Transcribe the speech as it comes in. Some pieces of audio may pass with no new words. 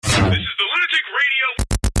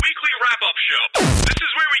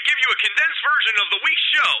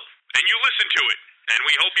show, and you listen to it, and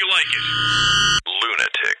we hope you like it.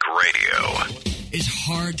 Lunatic Radio. It's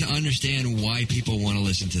hard to understand why people want to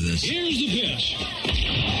listen to this. Here's the pitch.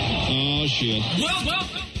 Oh, shit. Well,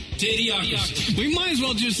 to Idiocracy. We might as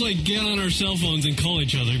well just, get on our cell phones and call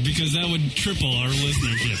each other, because that would triple our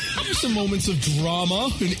listenership. There's some moments of drama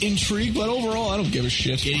and intrigue, but overall, I don't give a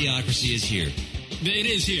shit. Idiocracy is here. It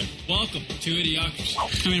is here. Welcome to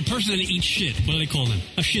Idiocracy. I mean, a person that eats shit. What do they call them?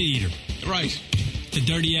 A shit eater. Right. It's a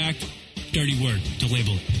dirty act, dirty word to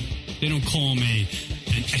label it. They don't call him an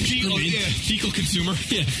fecal consumer.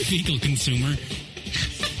 Yeah, fecal consumer.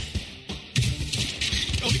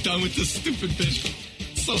 I'm done with this stupid bitch.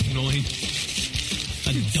 It's so annoying.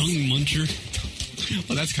 A dung muncher.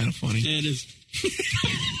 Oh, that's kind of funny. Yeah, it is.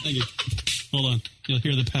 Thank you. Hold on. You'll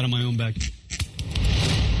hear the pat on my own back. This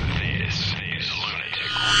is Lunatic.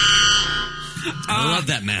 I love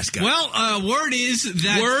that mascot. Well, word is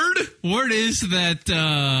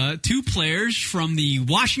that two players from the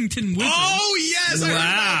Washington Wizards. Oh, yes. I heard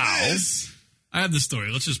about this. I have the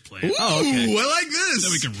story. Let's just play it. Ooh, I like this.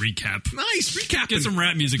 Then we can recap. Nice. Recap. Get some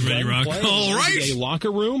rap music ready, Rock. All right. A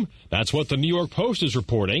locker room? That's what the New York Post is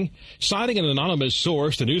reporting. Citing an anonymous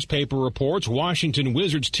source, the newspaper reports Washington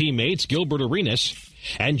Wizards teammates Gilbert Arenas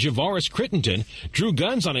and Javaris Crittenton drew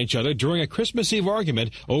guns on each other during a Christmas Eve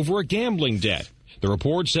argument over a gambling debt. The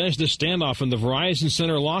report says the standoff in the Verizon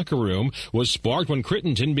Center locker room was sparked when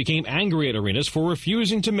Crittenton became angry at Arenas for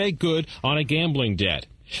refusing to make good on a gambling debt.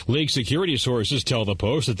 League security sources tell the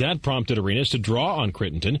Post that prompted Arenas to draw on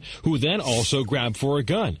Crittenton, who then also grabbed for a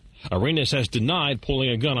gun. Arenas has denied pulling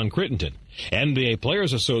a gun on Crittenton. NBA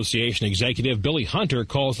Players Association executive Billy Hunter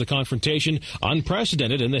calls the confrontation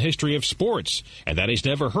unprecedented in the history of sports, and that he's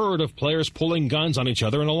never heard of players pulling guns on each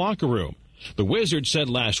other in a locker room. The Wizards said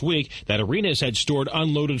last week that Arenas had stored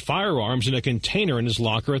unloaded firearms in a container in his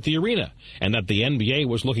locker at the arena, and that the NBA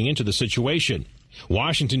was looking into the situation.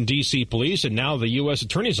 Washington, D.C. police and now the U.S.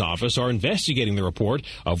 Attorney's Office are investigating the report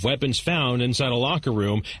of weapons found inside a locker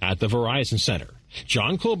room at the Verizon Center.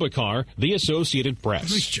 John Klobuchar, The Associated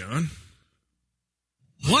Press. Nice, John.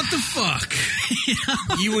 What the fuck?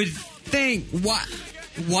 You would think,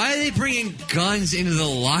 why are they bringing guns into the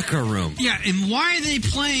locker room? Yeah, and why are they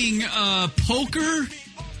playing poker?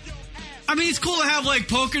 I mean, it's cool to have,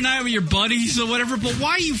 poker night with your buddies or whatever, but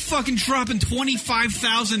why are you fucking dropping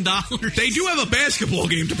 $25,000? They do have a basketball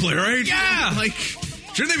game to play, right? Yeah.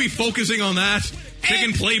 Shouldn't they be focusing on that?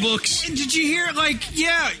 Taking playbooks? And did you hear,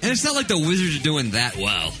 yeah. And it's not like the Wizards are doing that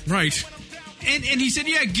well. Right. And he said,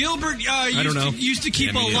 yeah, Gilbert used to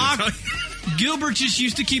keep a lock. Gilbert just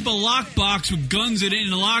used to keep a lockbox with guns in it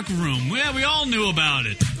in the locker room. Yeah, we all knew about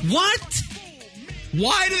it. What?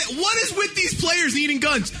 What is with these players needing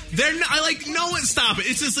guns? They're not, no one stop it.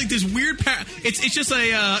 It's just this weird it's just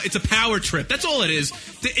it's a power trip. That's all it is.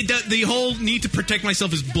 The whole need to protect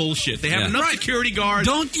myself is bullshit. They have enough security guards.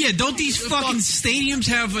 Don't these fucking stadiums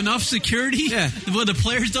have enough security? Yeah. Where the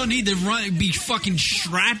players don't need to be fucking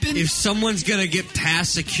strapping? If someone's going to get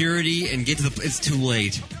past security and get to it's too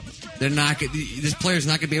late. This player's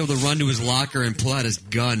not going to be able to run to his locker and pull out his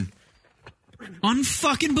gun.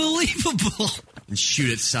 Unfucking believable. And shoot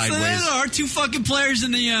it sideways. So there are two fucking players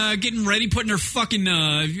in the getting ready, putting their fucking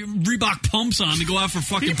Reebok pumps on to go out for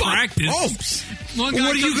fucking practice. Pumps? One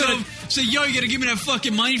guy comes up, say, yo, you gotta give me that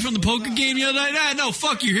fucking money from the poker game the other night? Ah, no,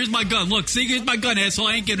 fuck you. Here's my gun. Look, see, here's my gun, asshole.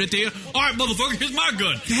 I ain't giving it to you. All right, motherfucker, here's my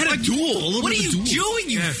gun. They had a duel. What are you doing,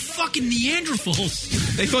 you fucking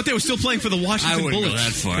Neanderthals? They thought they were still playing for the Washington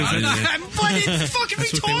Bullets. I wouldn't go that far. But it's fucking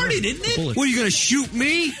retarded, isn't it? What, are you going to shoot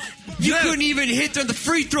me? You couldn't even hit on the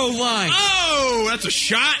free throw line. Oh, that's a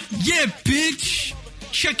shot. Yeah, bitch.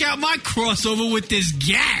 Check out my crossover with this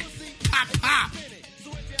gat. Pop, pop.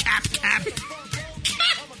 Cap, cap.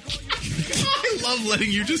 I love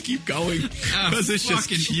letting you just keep going. Because it's just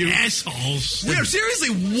cute. Assholes. Yeah,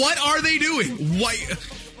 seriously, what are they doing?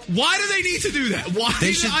 Why do they need to do that? Why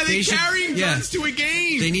are they carrying guns to a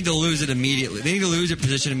game? They need to lose it immediately. They need to lose their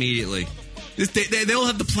position immediately. They'll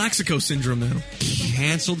have the Plaxico syndrome now.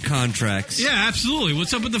 Canceled contracts. Yeah, absolutely.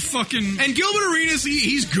 What's up with the fucking... And Gilbert Arenas,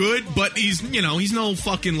 he's good, but he's no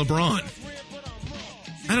fucking LeBron.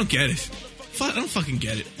 I don't get it. I don't fucking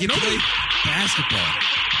get it. You know, basketball.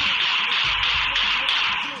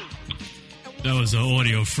 That was the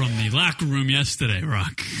audio from the locker room yesterday,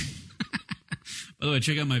 Rock. By the way,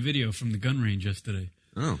 check out my video from the gun range yesterday.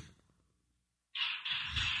 Oh.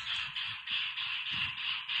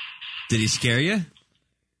 Did he scare you?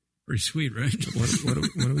 Pretty sweet, right? What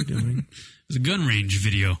are we doing? It's a gun range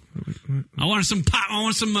video. I wanted some pop. I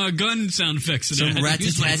want some gun sound effects. Some rat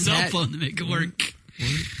use my tat cell tat. phone to make it work.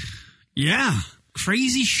 Yeah,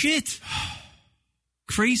 crazy shit.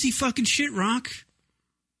 Crazy fucking shit, Rock.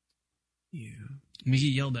 Yeah. We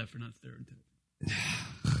get yelled at for not stereotyping.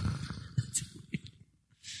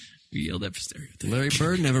 We yelled at for stereotyping. Larry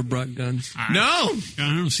Bird never brought guns. No! I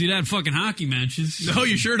don't see that in fucking hockey matches. No,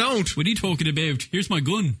 you sure don't. What are you talking about? Here's my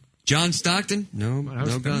gun. John Stockton? No,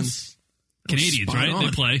 no guns. Canadians, right? on.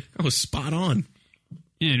 They play. That was spot on.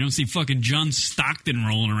 Yeah, you don't see fucking John Stockton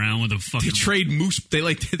rolling around with a fucking... They trade moose.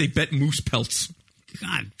 They bet moose pelts.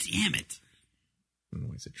 God damn it. I don't know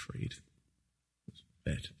why I said trade.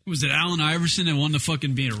 Bet. Was it Allen Iverson that wanted to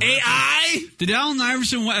fucking be a rapper? AI? Did Allen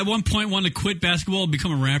Iverson at one point want to quit basketball and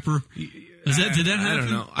become a rapper? Did that happen? I don't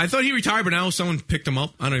know. I thought he retired, but now someone picked him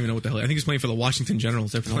up. I don't even know what the hell. I think he's playing for the Washington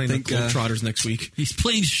Generals. They're playing the Globetrotters next week. He's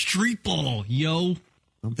playing street ball, yo.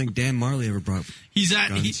 I don't think Dan Marley ever brought He's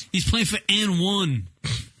playing for N1.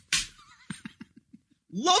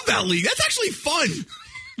 Love that league. That's actually fun.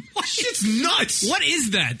 Shit's nuts. What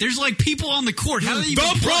is that? There's like people on the court. How do they even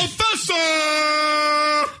The play? Professor!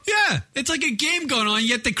 Yeah, it's like a game going on,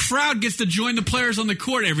 yet the crowd gets to join the players on the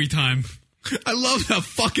court every time. I love that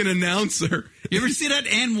fucking announcer. You ever see that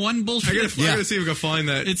N1 bullshit? I gotta see if I can find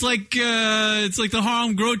that. It's like the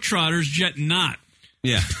Harlem Globetrotters, jet not.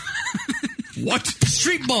 Yeah. What?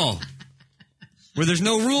 Street ball. Where there's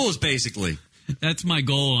no rules, basically. That's my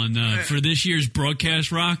goal on for this year's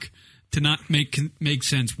broadcast, Rock, to not make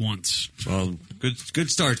sense once. Well, good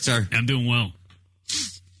start, sir. I'm doing well.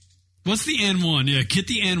 What's the N1? Yeah, get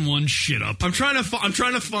the N1 shit up. I'm trying to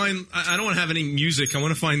find. I don't want to have any music. I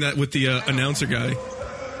want to find that with the announcer guy.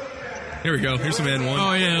 Here we go. Here's some N1.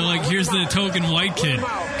 Oh yeah, like here's the token white kid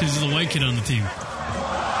because there's a white kid on the team.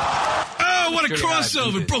 Oh, what a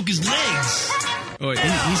crossover! Broke his legs. Oh, wait.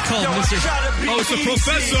 He's called Mr. Oh, it's the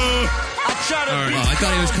Professor. All right. Oh, I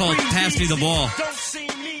thought he was called Pass Me the Ball.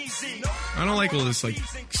 I don't like all this. Like,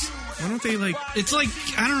 why don't they like? It's like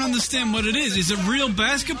I don't understand what it is. Is it real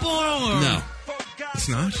basketball or No. It's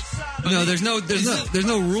not. No, there's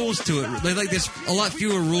no rules to it. There's a lot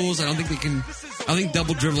fewer rules. I don't think they can. I think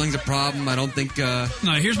double dribbling's a problem. I don't think.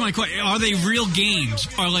 No, here's my question: are they real games?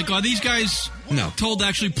 Are these guys No. told to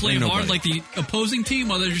actually play Ain't hard nobody. like the opposing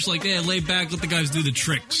team, or they're just like, yeah, lay back, let the guys do the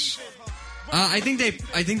tricks? I think they.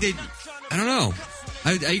 I don't know.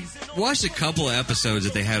 I watched a couple of episodes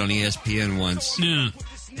that they had on ESPN once, Yeah.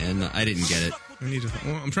 and I didn't get it.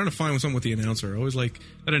 I'm trying to find something with the announcer. I always like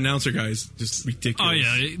that announcer guy is just ridiculous.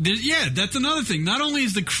 Oh yeah, that's another thing. Not only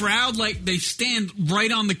is the crowd like they stand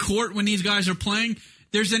right on the court when these guys are playing,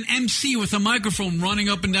 there's an MC with a microphone running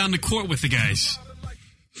up and down the court with the guys.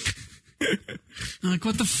 I'm like,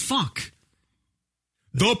 what the fuck?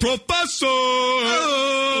 The Professor.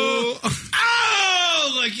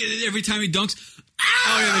 Oh, like every time he dunks.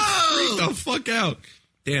 Oh yeah, they freak the fuck out.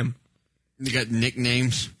 Damn. They got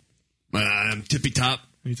nicknames. Tippy Top.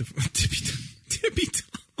 Tippy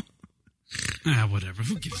top. Whatever.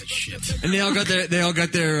 Who gives a shit? And they all got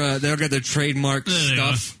their trademark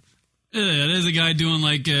stuff. Yeah, there's a guy doing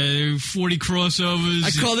like 40 crossovers.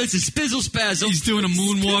 I call this a spizzle spasm. He's doing a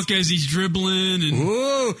moonwalk as he's dribbling. And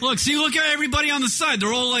Whoa. look at everybody on the side.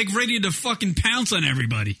 They're all like ready to fucking pounce on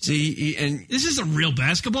everybody. See, and This isn't real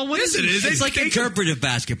basketball. What is Yes, it? it is. it's like interpretive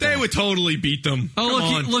basketball. They would totally beat them. Oh,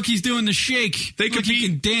 Come on. look, he's doing the shake. They could he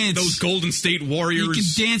can beat dance. those Golden State Warriors. He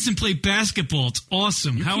can dance and play basketball. It's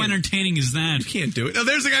awesome. How can't- entertaining is that? You can't do it. Oh,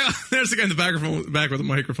 there's a guy. There's the guy in the back with the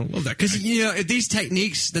microphone. Love that guy. Because these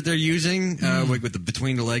techniques that they're using, like with the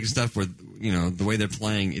between the legs stuff, where the way they're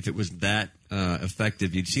playing, if it was that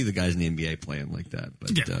effective, you'd see the guys in the NBA playing like that.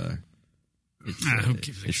 But Yeah. Who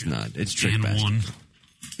gives a it's shit? not. It's trick And basketball. one.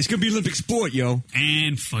 It's gonna be Olympic sport, yo.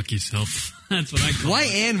 And fuck yourself. That's what I call Why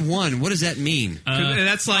it. and one? What does that mean? And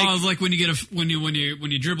that's like it's like when you get when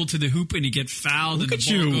you dribble to the hoop and you get fouled and Look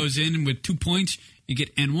the at ball you. goes in with 2 points, you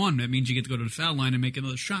get N1. That means you get to go to the foul line and make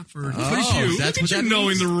another shot for Look at you. that's Look what at that you knowing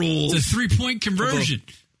means? the rules. it's a 3-point conversion.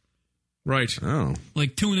 Right. Oh,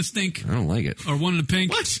 Like 2 in a stink. I don't like it. Or 1 in a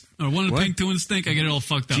pink. What? Or 1 in a What? pink, 2 in a stink. I get it all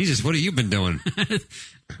fucked up. Jesus, what have you been doing?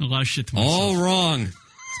 A lot of shit to myself. All wrong.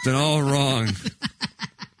 It's been all wrong.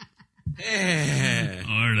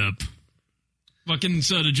 Hard up. Fucking,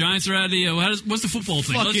 so the Giants are out of the, what's the football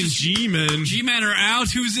thing? Fucking G-men. G-Men are out.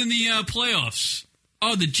 Who's in the playoffs?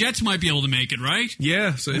 Oh, the Jets might be able to make it, right?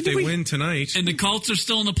 Yeah. So if they win tonight, And the Colts are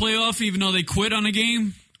still in the playoff, even though they quit on a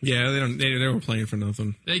game? yeah, they don't. They were playing for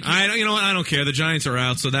nothing. They can- I don't. You know what? I don't care. The Giants are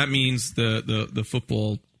out, so that means the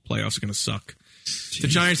football playoffs are going to suck. If the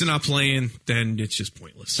Giants are not playing, then it's just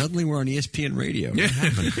pointless. Suddenly we're on ESPN radio. Yeah.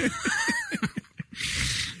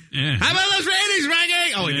 Yeah. How about those Raiders? Ladies,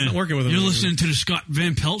 reggae. Oh, wait, he's not working with him. You're listening to the Scott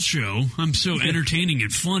Van Pelt show. I'm so entertaining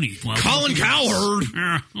and funny. Colin Cowherd.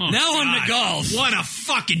 Now on the golf. What a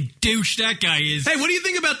fucking douche that guy is. Hey, what do you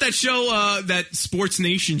think about that show, that Sports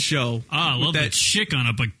Nation show? I love that chick on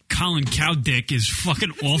it, but Colin Cowdick is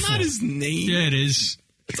fucking awful. That's not his name. Yeah, it is.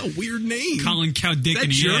 It's a weird name. Colin Cowdick That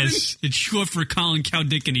and he German? is. It's short for Colin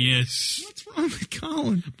Cowdick and he is. What's wrong with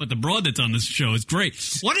Colin? But the broad that's on this show is great.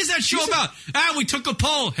 What is that show about? We took a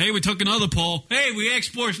poll. Hey, we took another poll. Hey, we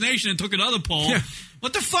asked Sports Nation and took another poll. Yeah.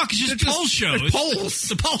 What the fuck? It's just a poll show. It's polls. It's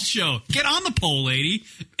a poll show. Get on the poll, lady.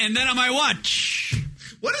 And then I might watch.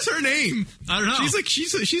 What is her name? I don't know.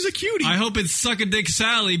 She's a cutie. I hope it's Suck a Dick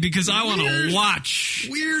Sally because I want to watch.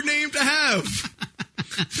 Weird name to have.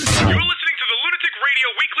 You're listening to the Lunatic Radio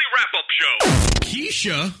Weekly Wrap-Up Show.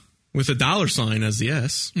 Keisha, with a $sign as the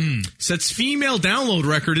S, sets female download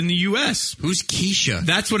record in the U.S. Who's Keisha?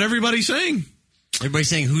 That's what everybody's saying. Everybody's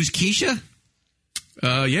saying, who's Keisha?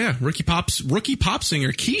 Yeah, rookie pop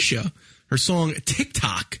singer Keisha. Her song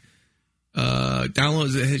TikTok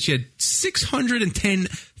downloads. She had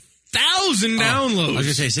 610,000 downloads. I was going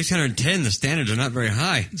to say 610. The standards are not very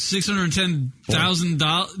high. 610,000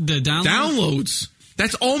 downloads.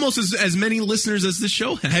 That's almost as many listeners as this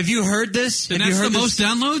show has. Have you heard this? And Have that's you heard the this? most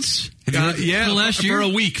downloads? Yeah, for last year? For a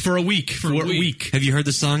week. For a week. Have you heard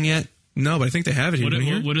the song yet? No, but I think they have it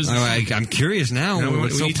here. What is Oh, this? I'm curious now.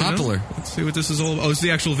 What's so popular? Let's see what this is all about. Oh, it's the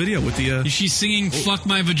actual video with the... Is she singing Fuck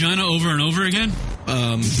My Vagina over and over again?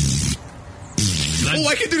 I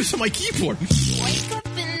can do this on my keyboard. Wake up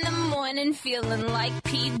in the morning feeling like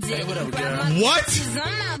P. Diddy. What?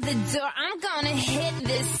 I'm out the door. I'm gonna hit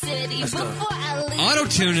this city before I leave.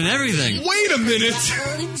 Auto-tune and everything. Wait a minute.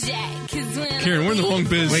 Karen, we're in the wrong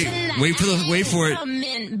biz. Wait for it.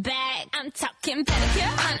 Coming back. I'm talking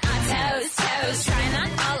pedicure on our toes. Trying on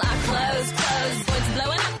all our clothes. Boys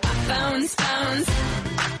blowing up our phones.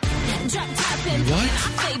 Drop top and What? our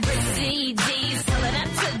favorite CDs. Pulling up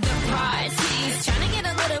to the parties. Trying to get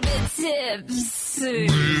a little bit tipsy.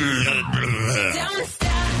 Don't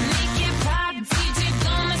stop, make it pop. DJ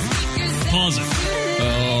blow my speakers. Pause it.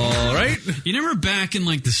 All right. You remember back in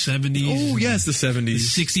like the 70s? Oh, yes, the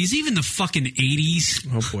 70s. 60s, even the fucking 80s.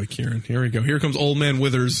 Oh, boy, Kieran. Here we go. Here comes Old Man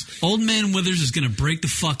Withers. Old Man Withers is going to break the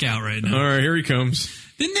fuck out right now. All right, here he comes.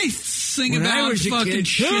 Didn't they sing When I about was a fucking kid,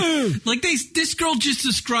 shit? Like this girl just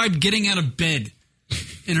described getting out of bed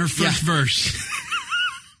in her first verse.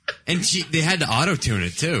 And they had to auto-tune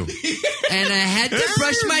it, too. And I had to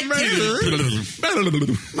brush my teeth.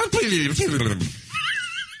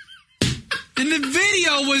 And the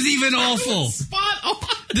video was even awful. Spot on.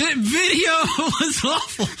 The video was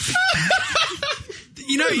awful.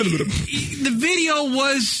 You know, the video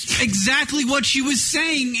was exactly what she was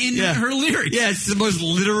saying in her lyrics. Yeah, it's the most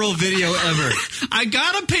literal video ever. I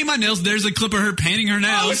gotta pay my nails. There's a clip of her painting her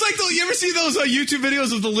nails. Oh, it's like you ever see those YouTube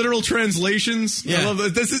videos of the literal translations? Yeah. I love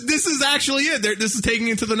that. This is actually it. This is taking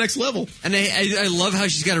it to the next level. And I love how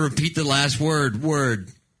she's got to repeat the last word. Oh,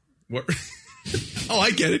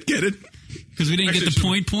 I get it. Because we didn't get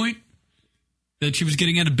the point that she was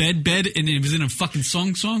getting out of bed, and it was in a fucking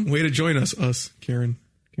song. Way to join us, Karen.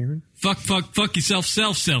 Fuck yourself,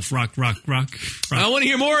 self, rock. I want to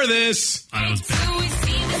hear more of this. Oh, that was bad.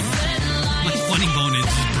 My funny bone is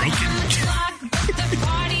broken.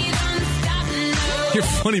 Your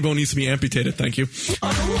funny bone needs to be amputated. Thank you. So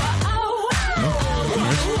I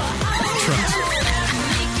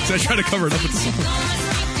try to cover it up with the song.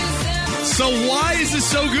 So why is this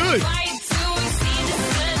so good?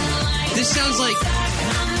 This sounds like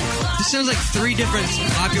three different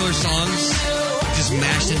popular songs just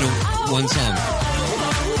mashed into one song.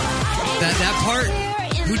 That part,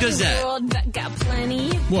 who does that?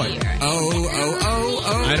 What?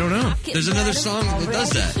 Oh. I don't know. There's another song that does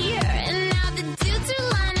that.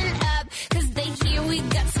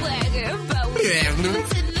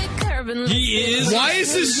 He is. Why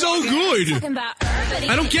is this so good?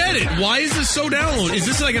 I don't get it. Why is this so downloaded? Is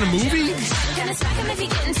this like in a movie?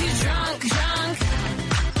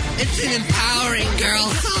 It's an empowering girl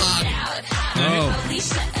song. Oh.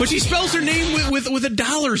 But she spells her name with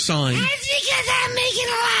a $sign. That's because I'm making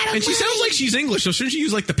a lot of And she sounds like she's English, so shouldn't she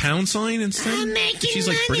use like the pound sign instead? I'm making She's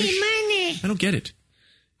like money. British. I don't get it.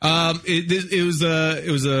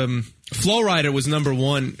 It was Flow Rider was number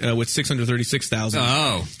one with 636,000.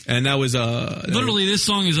 Oh. And that was Literally, this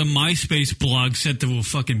song is a MySpace blog set to a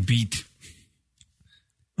fucking beat.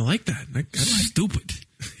 I like that. Stupid.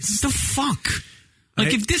 What the fuck?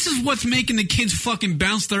 Like, if this is what's making the kids fucking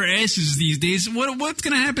bounce their asses these days, what's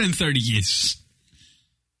going to happen in 30 years?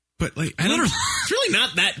 But, like, it's really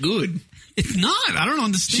not that good. It's not. I don't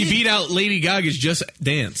understand. She beat out Lady Gaga's Just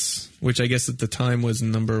Dance. which I guess at the time was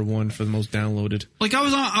number 1 for the most downloaded. Like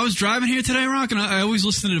I was driving here today, Rock, and I always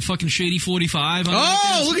listen to the fucking Shady 45.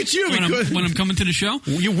 Oh, look at you! When I'm coming to the show,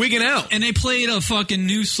 you're wigging out. And they played a fucking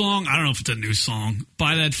new song. I don't know if it's a new song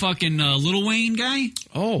by that fucking Lil Wayne guy.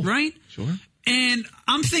 Oh, right, sure. And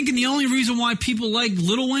I'm thinking the only reason why people like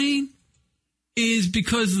Lil Wayne is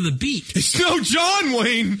because of the beat. It's no John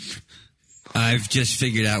Wayne. I've just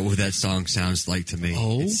figured out what that song sounds like to me.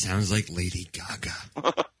 Oh? It sounds like Lady Gaga.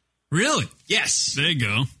 Really? Yes. There you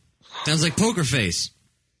go. Sounds like Poker Face.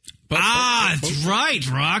 That's right,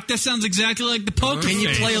 Rock. That sounds exactly like the Poker Face. Can you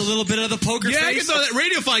play a little bit of the Poker Face? Yeah, I can throw that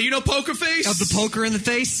radiophile. You know Poker Face? Of the poker in the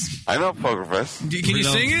face? I know Poker Face. Can you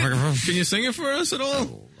sing it? Can you sing it for us at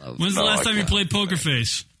all? When's the last time you played Poker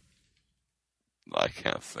Face? I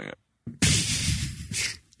can't sing it.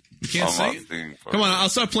 You can't sing it? Come on, I'll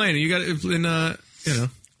start playing it. You got it in, you know.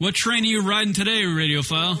 What train are you riding today,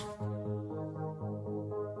 Radiophile?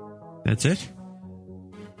 That's it?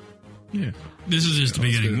 Yeah. This is just the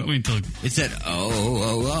beginning. Wait until it's that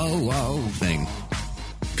thing.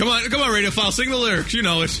 Come on, Radiophile, sing the lyrics. You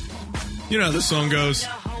know it. You know how this song goes.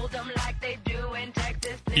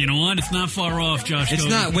 You know what? It's not far off, Josh. It's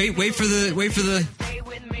not. Wait for the.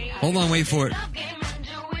 Hold on, wait for it.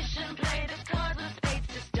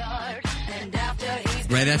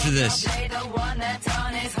 Right after this.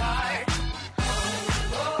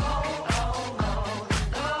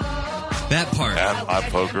 That part. And my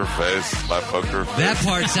poker face. That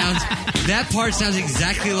part sounds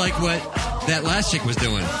exactly like what that last chick was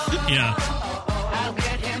doing. Yeah.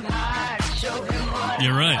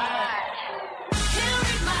 You're right.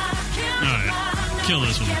 All right. Kill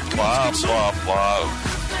this one. Blah, blah, blah.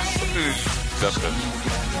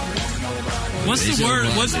 What's the word?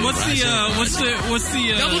 What's the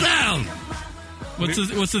double down?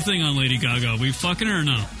 What's the thing on Lady Gaga? We fucking her or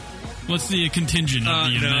no? What's the contingent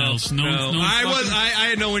of the males? No. I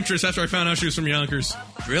had no interest after I found out she was from Yonkers.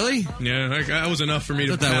 Really? Yeah, that was enough for me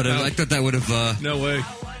to. I thought that would have. No way.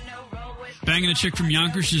 Banging a chick from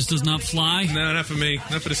Yonkers just does not fly. No, not for me.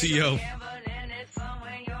 Not for the CEO.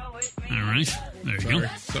 All right, there you go.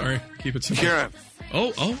 Sorry, keep it simple. Kieran.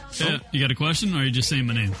 Oh. Yeah. You got a question, or are you just saying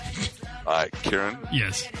my name? Kieran.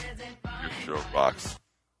 Yes. Your show rocks.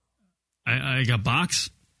 I got box.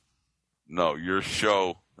 No, your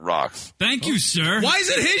show rocks. Thank you, sir. Why is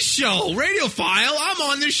it his show? Radiophile. I'm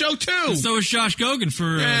on this show too. And so is Josh Gogan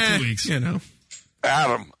for 2 weeks. You know,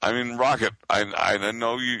 Adam. I mean, Rocket. I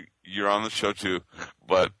know you're on the show too,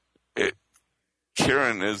 but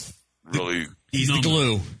Kieran is really. He's the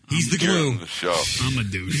glue. He's the glue. The show. I'm a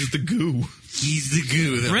douche. He's the goo. He's the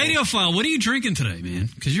goo. Radiophile, what are you drinking today, man?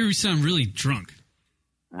 Because you sound really drunk.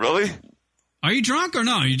 Really? Are you drunk or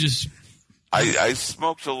no? You just... I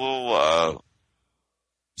smoked a little...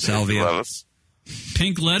 salvia. Lettuce.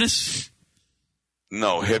 Pink lettuce?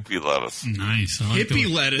 No, hippie lettuce. Nice. Hippie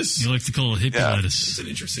lettuce? You like to call it hippie lettuce. It's an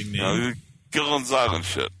interesting name. You know, Gillen's Island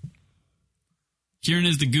shit. Kieran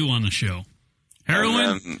is the goo on the show.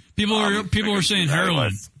 Heroin? People were saying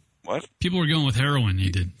heroin. What? People were going with heroin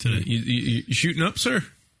you did today. You shooting up, sir?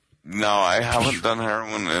 No, I haven't done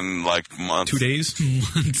heroin in like months. 2 days?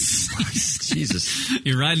 Months. Jesus.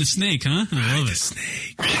 You're riding a snake, huh? I love it.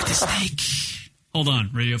 Snake. Ride the snake. Hold on,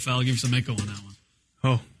 Radiophile. I'll give you some echo on that one.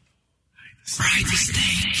 Oh. Ride the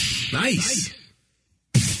snake. Nice.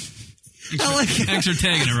 I like Thanks for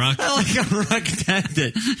tagging it, Rock. I like how Rock tagged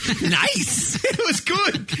it. Nice. It was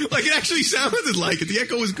good. Like, it actually sounded like it. The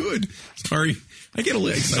echo was good. Sorry. I get a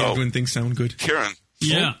little excited when things sound good. Kieran.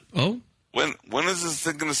 Yeah. Oh? When is this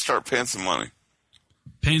thing going to start paying some money?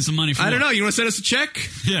 Paying some money for I don't what? know. You want to send us a check?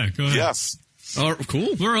 Yeah, go ahead. Yes. Oh,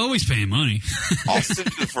 cool. We're always paying money. I'll send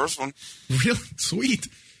you the first one. Real sweet.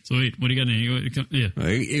 Sweet. What do you got? Yeah.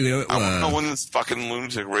 I don't know when this fucking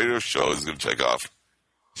lunatic radio show is going to take off.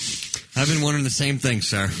 I've been wondering the same thing,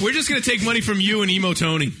 sir. We're just going to take money from you and Emo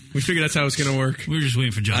Tony. We figure that's how it's going to work. We're just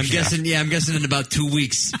waiting for Josh. I'm guessing in about 2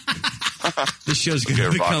 weeks. This show's going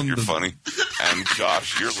to become you're funny. And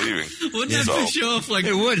Josh, you're leaving. Wouldn't that be show off like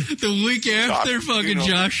it would. The week after Josh, fucking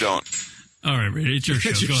Josh? Don't. All right, Ray, it's your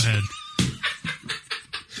show. Go ahead.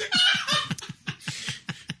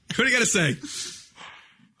 What do you got to say?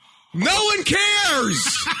 No one cares!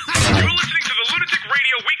 You're listening to the Lunatic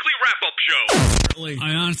Radio Weekly Wrap-Up Show.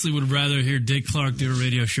 I honestly would rather hear Dick Clark do a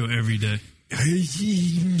radio show every day. I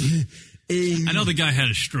know the guy had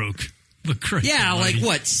a stroke. But Christ yeah, almighty. like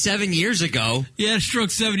what, 7 years ago? He had a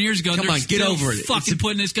stroke 7 years ago. Come They're on, get still over it. Fucking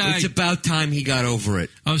putting this guy. It's about time he got over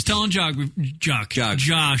it. I was telling Josh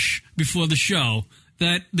before the show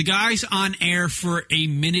that the guy's on air for a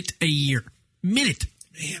minute a year. Minute.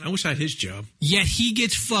 Man, I wish I had his job. Yet he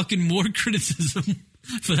gets fucking more criticism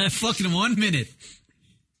for that fucking 1 minute.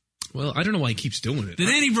 Well, I don't know why he keeps doing it. Than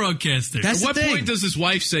any broadcaster. That's At what the thing. point does his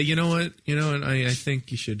wife say, you know what, I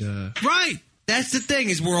think you should... Right. That's the thing,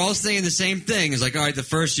 is we're all saying the same thing. It's like, all right, the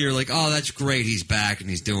first year, like, oh, that's great, he's back and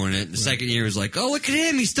he's doing it. The second year is like, oh, look at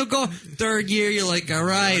him, he's still going. Third year, you're like, all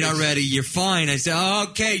right, already, you're fine. I say, oh,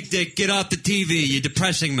 okay, Dick, get off the TV, you're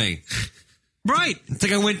depressing me. Right. It's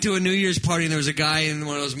like I went to a New Year's party and there was a guy in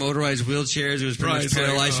one of those motorized wheelchairs who was pretty much Right, it's like,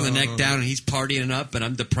 paralyzed from the neck down, and he's partying it up, and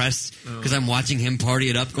I'm depressed because I'm watching him party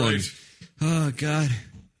it up going, oh, God.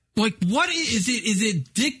 Like, what is it? Is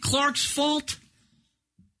it Dick Clark's fault?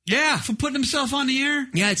 Yeah. For putting himself on the air?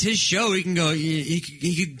 Yeah, it's his show. He can go,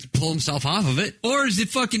 he could pull himself off of it. Or is it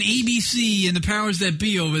fucking ABC and the powers that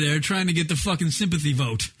be over there trying to get the fucking sympathy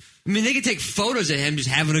vote? I mean, they could take photos of him just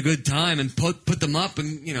having a good time and put them up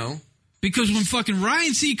and, Because when fucking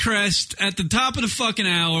Ryan Seacrest at the top of the fucking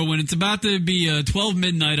hour, when it's about to be 12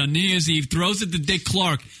 midnight on New Year's Eve, throws it to Dick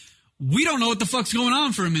Clark, we don't know what the fuck's going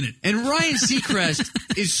on for a minute. And Ryan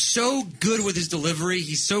Seacrest is so good with his delivery.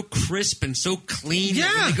 He's so crisp and so clean.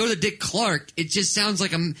 Yeah. When they go to Dick Clark, it just sounds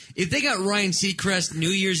like if they got Ryan Seacrest New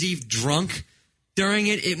Year's Eve drunk during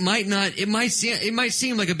it, it might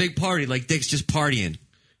seem like a big party, like Dick's just partying.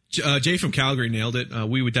 Jay from Calgary nailed it.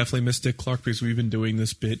 We would definitely miss Dick Clark because we've been doing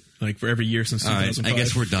this bit like for every year since 2005. I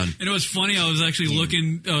guess we're done. And it was funny, I was actually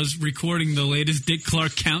I was recording the latest Dick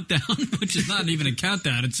Clark countdown, which is not even a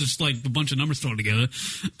countdown, it's just like a bunch of numbers thrown together.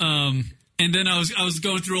 And then I was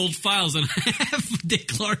going through old files, and I have Dick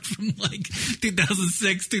Clark from like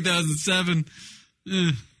 2006, 2007.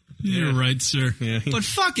 You're right, sir. Yeah. But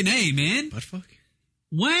fucking A, man. What fuck?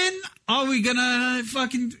 When are we gonna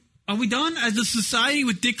fucking... Are we done as a society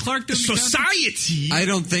with Dick Clark doing the countdown? Society? I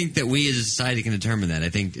don't think that we as a society can determine that. I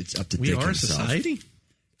think it's up to Dick We are a himself. society?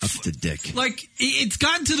 Up to Dick. Like, it's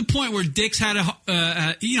gotten to the point where Dick's had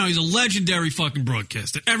he's a legendary fucking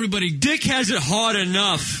broadcaster. Everybody... Dick has it hard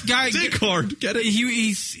enough. Dick hard. Get it?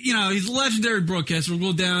 He's a legendary broadcaster. Will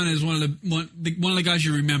go down as one of the guys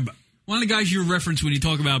you remember. One of the guys you reference when you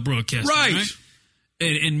talk about broadcasting. Right.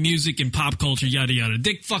 And music and pop culture, yada, yada.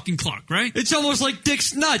 Dick fucking Clark, right? It's almost like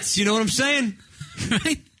Dick's nuts, you know what I'm saying?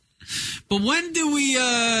 Right? But when do we...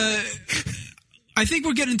 I think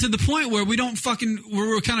we're getting to the point where we don't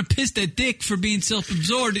we're kind of pissed at Dick for being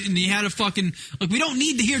self-absorbed, and he had a fucking... Like, we don't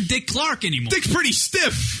need to hear Dick Clark anymore. Dick's pretty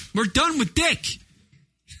stiff. We're done with Dick.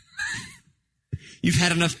 You've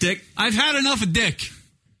had enough Dick? I've had enough of Dick.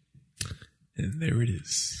 And there it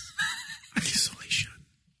is. Isolation.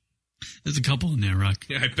 There's a couple in there, Rock.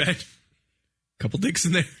 Yeah, I bet. Couple dicks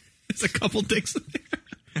in there. There's a couple dicks in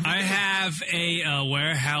there. I have a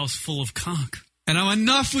warehouse full of conch. And I'm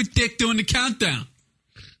enough with Dick doing the countdown.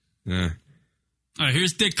 Yeah. All right,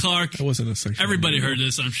 here's Dick Clark. That wasn't a sexual Everybody video. heard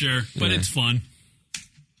this, I'm sure. But Yeah. it's fun.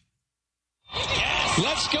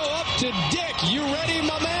 Let's go up to Dick. You ready,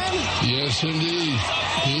 my man? Yes, indeed.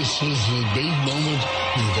 This is the big moment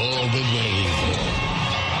we've all been waiting for.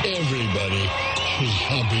 Everybody should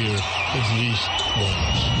come here at least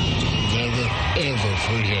once. Never, ever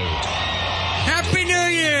forget it. Happy New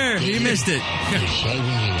Year! You missed it.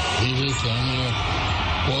 Excitement, you feel it down there?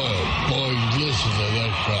 Boy, listen to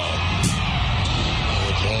that crowd.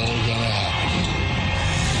 It's all gonna happen.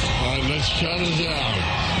 All right, let's count it down.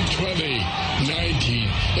 20, 19,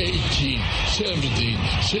 18, 17,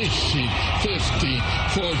 16, 15,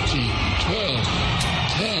 14, 12,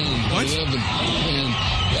 10, What? 11, 10,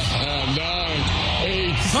 9,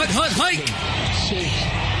 8, Hike! 6,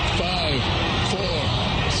 5, 4,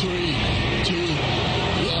 3, 2,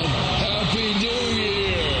 1. Happy New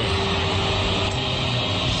Year!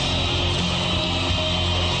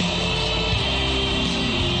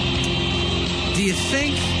 Do you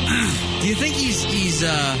think he's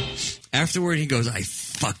afterward he goes, I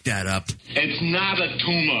fucked that up. It's not a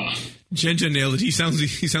tumor. Jen nailed it. He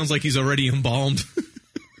sounds like he's already embalmed.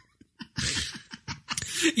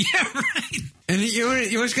 Yeah, right. And you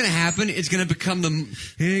know what's going to happen? It's going to become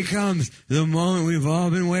here comes the moment we've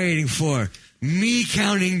all been waiting for. Me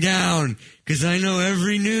counting down. Because I know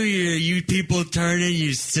every New Year you people turn in,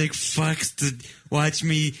 you sick fucks, to watch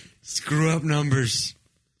me screw up numbers.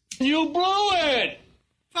 You blew it!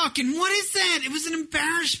 Fucking, what is that? It was an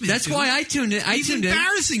embarrassment. That's dude. why I tuned in. He's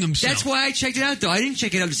embarrassing himself. That's why I checked it out, though. I didn't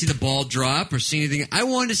check it out to see the ball drop or see anything. I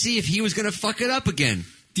wanted to see if he was going to fuck it up again.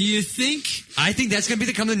 Do you think... I think that's going to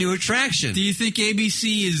become the new attraction. Do you think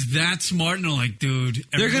ABC is that smart? And they're like, dude,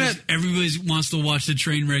 everybody wants to watch the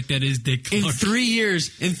train wreck that is Dick Clark. In 3 years,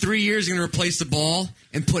 they're going to replace the ball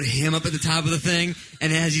and put him up at the top of the thing.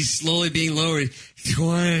 And as he's slowly being lowered,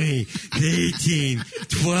 20, 18,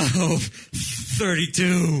 12,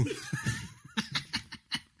 32.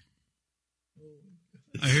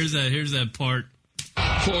 Here's that part.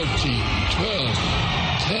 14, 12,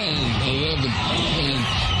 10, 11, 10.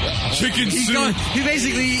 Chicken soup. He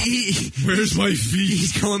basically, Where's my feet?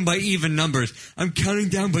 he's going by even numbers. I'm counting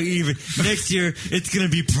down by even. Next year, it's going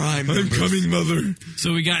to be prime I'm numbers. coming, mother.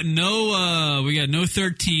 So we got no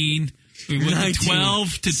 13. We went 19, to 12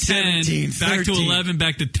 to 10, 17, back to 13. 11,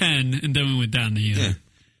 back to 10, and then we went down the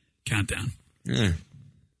countdown. Yeah.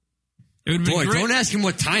 It would have been Boy, great. don't ask him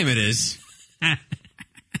what time it is.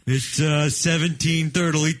 It's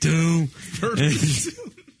 17:32.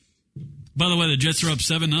 By the way, the Jets are up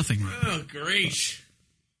 7-0. Right? Oh, great.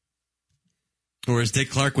 Or as Dick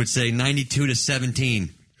Clark would say, 92-17.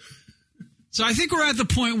 So I think we're at the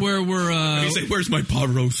point where we're He's like, where's my pot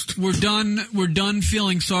roast? we're done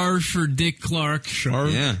feeling sorry for Dick Clark,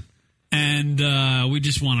 Yeah. and we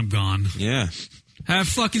just want him gone. Yeah. Have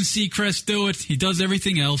fucking Seacrest do it. He does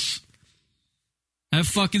everything else. Have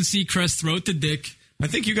fucking Seacrest throw it to Dick. I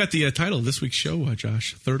think you got the title of this week's show,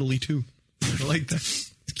 Josh. Thirdly 2. I like that.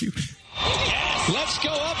 It's cute. Let's go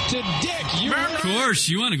up to Dick. Of course,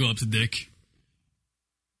 you want to go up to Dick.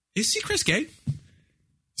 Is Seacrest gay?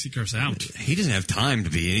 Seacrest's out. He doesn't have time to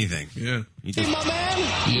be anything. Yeah. He just, My man.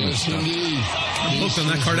 Yes, indeed. I'm hooked on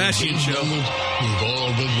that Kardashian show. We've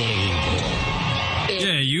all been waiting for.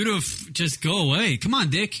 Yeah, you'd have just go away. Come on,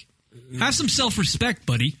 Dick. Have some self-respect,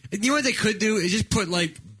 buddy. you know what they could do is just put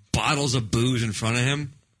like bottles of booze in front of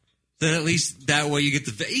him. Then at least that way you get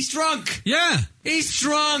the. He's drunk. Yeah. He's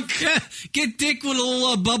drunk. Yeah. Get Dick with a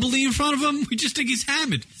little bubbly in front of him. We just think he's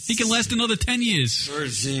hammered. He can last another 10 years.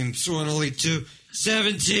 13, 22,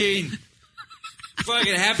 17.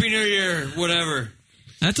 Fucking Happy New Year, whatever.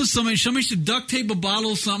 That's what somebody should duct tape a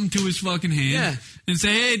bottle of something to his fucking hand. Yeah. And say,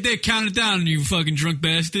 hey, Dick, count it down, you fucking drunk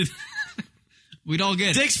bastard. We'd all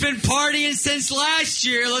get it. Dick's been partying since last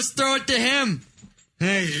year. Let's throw it to him.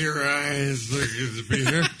 Hey, your eyes. Look good to be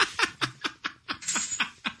here.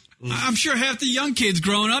 I'm sure half the young kids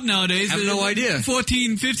growing up nowadays Have no idea.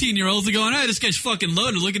 14, 15-year-olds are going, hey, this guy's fucking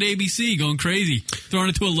loaded. Look at ABC going crazy. Throwing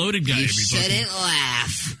it to a loaded guy.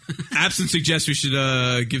 Laugh. Absent suggests we should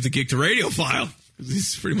give the gig to Radiophile.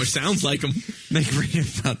 This pretty much sounds like him. Make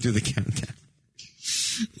Radiophile through the countdown.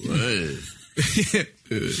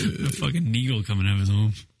 A fucking needle coming out of his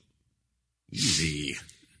arm.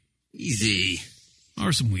 Easy.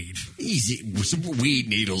 Or some weed. Easy. Some weed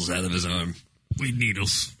needles out of his arm. Weed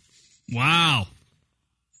needles. Wow.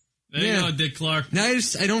 There you go, Dick Clark. Now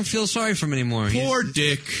I don't feel sorry for him anymore. Poor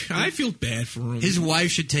Dick. I feel bad for him. His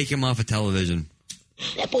wife should take him off of television.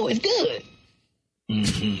 That boy's good.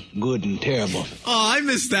 Mm-hmm. Good and terrible. Oh, I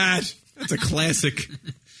missed that. That's a classic.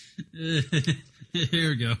 Here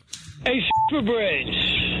we go. Hey, for brains.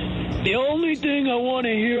 The only thing I want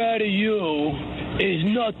to hear out of you is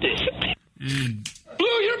nothing. And Blue,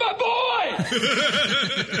 you're my boy!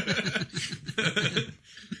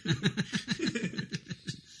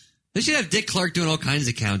 They should have Dick Clark doing all kinds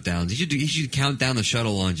of countdowns. He should count down the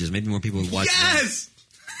shuttle launches. Maybe more people would watch. Yes!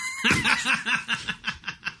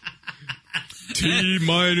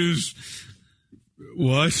 T-minus...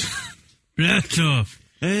 What? that's off.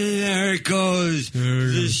 And there it goes.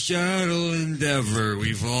 The shuttle Endeavor.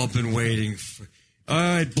 We've all been waiting for.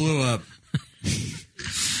 Oh, it blew up.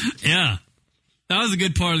 Yeah. That was a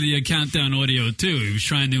good part of the countdown audio, too. He was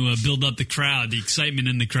trying to build up the crowd, the excitement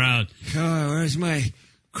in the crowd. Oh, where's my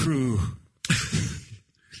crew?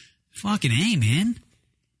 Fucking A, man.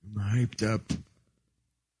 I'm hyped up.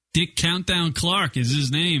 Dick Countdown Clark is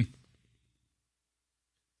his name.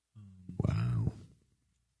 Wow.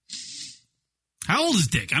 How old is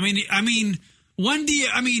Dick? I mean, when do you...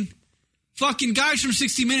 fucking guys from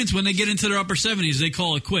 60 Minutes, when they get into their upper 70s, they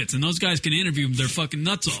call it quits. And those guys can interview their fucking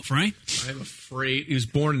nuts off, right? I'm afraid. He was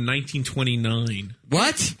born in 1929.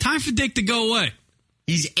 What? Time for Dick to go away.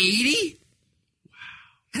 He's 80? Wow.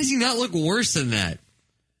 How does he not look worse than that?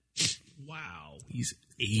 Wow. He's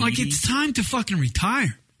 80. Like, it's time to fucking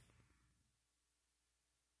retire.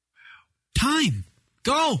 Time.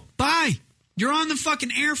 Go. Bye. You're on the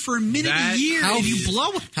fucking air for a minute a year and you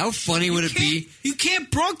blow it. How funny would it be? You can't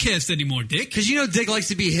broadcast anymore, Dick. Because you know Dick likes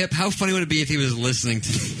to be hip. How funny would it be if he was listening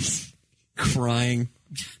to this? Crying.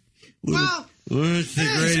 Well, Lunatic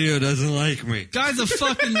Radio doesn't like me. Guy's a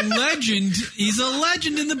fucking legend. He's a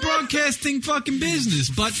legend in the broadcasting fucking business.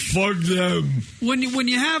 But fuck them. When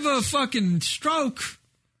you have a fucking stroke,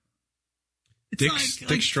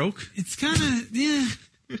 Dick stroke? It's kind of, yeah.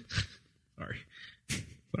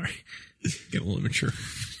 Sorry. Get a little immature.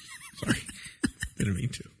 Sorry. Didn't mean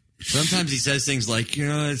to. Sometimes he says things like,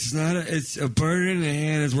 it's a bird in the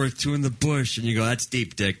hand is worth two in the bush. And you go, that's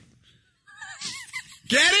deep, Dick.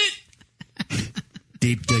 Get it?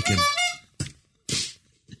 Deep dickin'.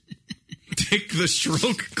 Dick the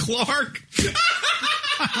Stroke Clark.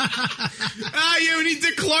 Yeah, we need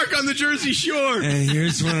Dick Clark on the Jersey Shore. And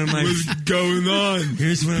here's one of my What's going on?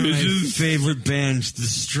 Here's one of my favorite bands, The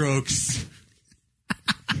Strokes.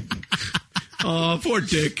 Oh, poor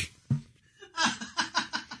Dick.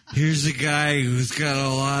 Here's a guy who's got a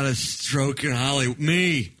lot of stroke in Hollywood.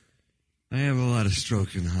 Me. I have a lot of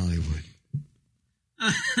stroke in Hollywood.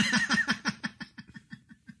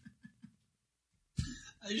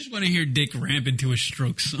 I just want to hear Dick ramp into a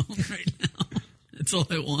Stroke song right now. That's all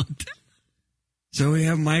I want. So we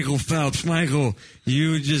have Michael Phelps. Michael,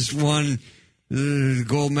 you just won the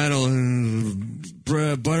gold medal in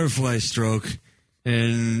butterfly stroke.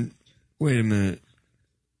 And wait a minute.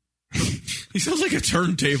 He sounds like a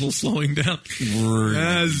turntable slowing down.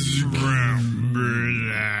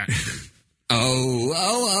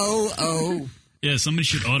 Oh. Yeah, somebody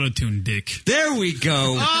should auto-tune Dick. There we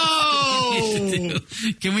go. Oh!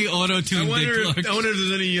 Can we auto-tune Dick Clark? I wonder if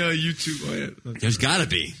there's any YouTube. Oh, yeah. There's got to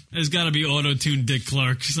be. There's got to be auto-tune Dick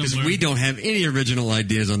Clark somewhere. Because we don't have any original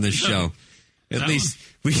ideas on this show. At least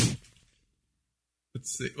we...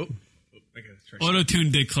 Let's see. Oh, I gotta try. Auto-tune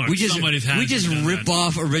Dick Clark. We just done rip that.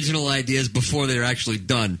 off original ideas before they're actually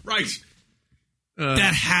done. Right.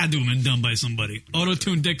 That had to have been done by somebody.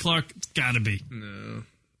 Auto-tune Dick Clark? It's got to be. No.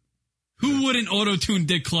 Who wouldn't auto-tune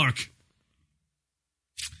Dick Clark?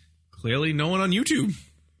 Clearly, no one on YouTube.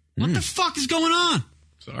 What the fuck is going on?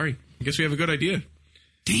 Sorry. I guess we have a good idea.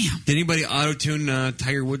 Damn. Did anybody auto-tune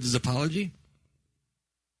Tiger Woods' apology?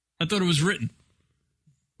 I thought it was written.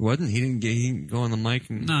 Wasn't? He didn't go on the mic?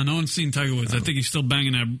 And... No one's seen Tiger Woods. I think he's still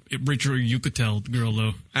banging that Rachel Yucatel girl,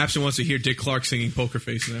 though. Absent wants to hear Dick Clark singing Poker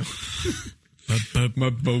Face now. Stroke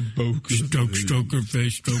her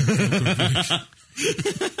face, stroke her face.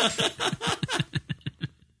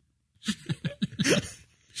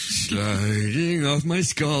 Sliding off my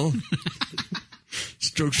skull.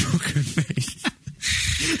 Stroke her face.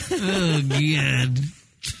 Oh, God.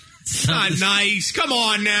 Not nice. Come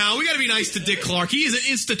on now. We got to be nice to Dick Clark. He is an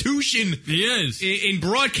institution. He is. In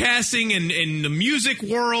broadcasting and in the music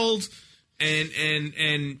world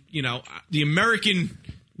and you know, the American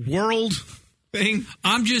world thing.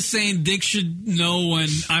 I'm just saying Dick should know when,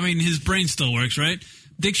 his brain still works, right?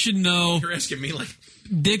 Dick should know. You're asking me like.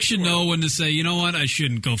 Dick should know when to say, you know what, I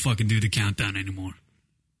shouldn't go fucking do the countdown anymore.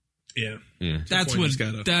 Yeah. That's what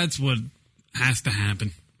has to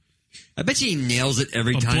happen. I bet you he nails it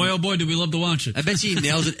every time. Boy, oh boy, do we love to watch it. I bet you he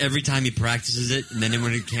nails it every time he practices it, and then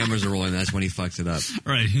when the cameras are rolling, that's when he fucks it up.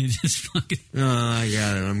 Right, he just fucking... Oh, I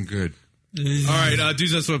got it. I'm good. All right,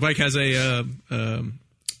 Dudes That's What Bike has a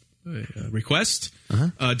request.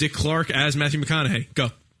 Dick Clark as Matthew McConaughey. Go.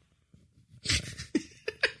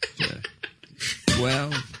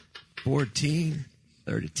 12, 14,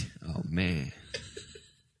 32. Oh, man.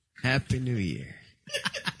 Happy New Year.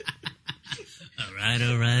 All right.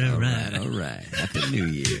 Happy New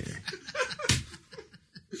Year.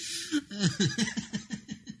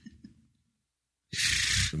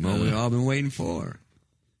 The moment we've all been waiting for.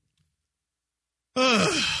 All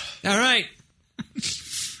right.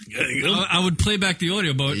 I would play back the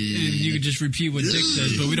audio, but and you could just repeat what Dick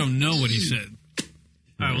says, but we don't know what he said.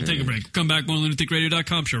 All right, we'll take a break. Come back, more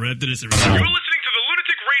lunaticradio.com show right after this. You're listening to the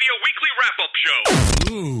Lunatic Radio Weekly Wrap-Up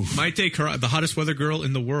Show. Ooh. Maite Kara, the hottest weather girl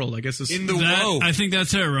in the world. I guess it's In the whoa. I think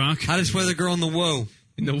that's her, Rock. Hottest weather girl in the whoa.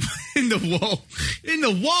 in the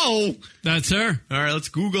whoa. That's her. All right, let's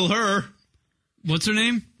Google her. What's her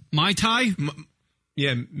name? Mai Tai?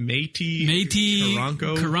 Yeah, Maite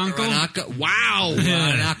Karanko. Wow.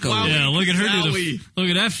 Yeah. Wow. Yeah, look at her Zowie. look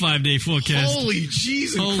at that 5-day forecast. Holy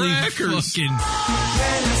cheese and Holy crackers. fucking...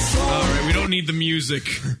 All right, we don't need the music.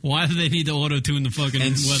 Why do they need to auto-tune the fucking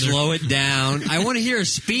And weather? slow it down. I want to hear her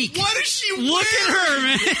speak. What is she wearing? Look at her,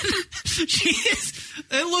 man. She is...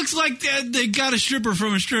 It looks like they got a stripper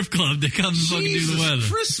from a strip club that comes and fucking do the weather.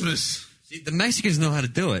 Christmas. See, the Mexicans know how to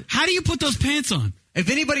do it. How do you put those pants on? If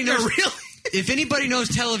anybody knows... really? If anybody knows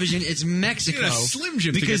television, it's Mexico. You get a Slim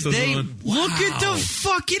Jim because to get those they on. Look at the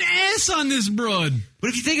fucking ass on this broad. But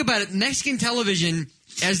if you think about it, Mexican television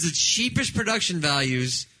has the cheapest production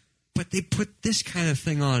values, but they put this kind of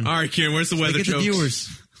thing on. All right, Kieran, where's the weather Look at jokes? the viewers.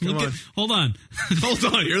 Hold on. Hold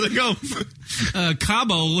on, here they go.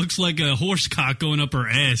 Cabo looks like a horse cock going up her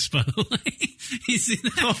ass, by the way. You see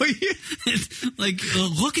that? Oh, yeah. It's like,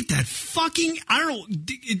 look at that fucking... I don't know.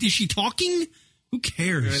 Is she talking? Who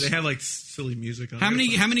cares? Yeah, they have like silly music on. How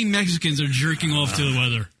many Mexicans are jerking off to the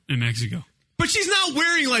weather in Mexico? But she's not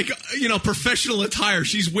wearing like, professional attire.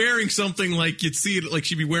 She's wearing something like you'd see it like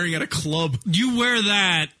she'd be wearing at a club. You wear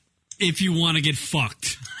that if you want to get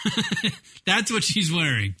fucked. That's what she's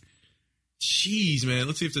wearing. Jeez, man.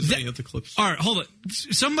 Let's see if there's any other clips. All right, hold it.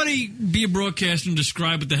 Somebody be a broadcaster and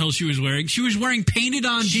describe what the hell she was wearing. She was wearing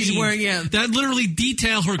painted-on jeans. She's wearing, that literally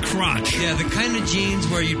detail her crotch. Yeah, the kind of jeans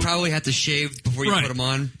where you'd probably have to shave before you put them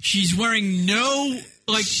on. She's wearing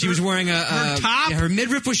she was wearing her top. Yeah, her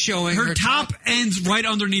midriff was showing. Her top ends right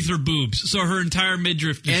underneath her boobs, so her entire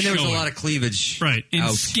midriff is and there was showing. a lot of cleavage. Right, in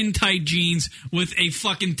out. skin-tight jeans with a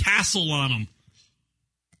fucking tassel on them.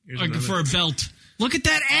 Like for a belt. Look at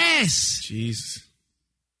that ass! Jeez.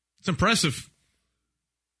 It's impressive.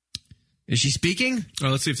 Is she speaking?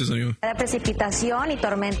 Let's see if there's anyone. Precipitación y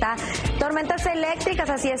tormentas eléctricas,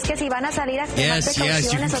 así es que si van a salir a tomar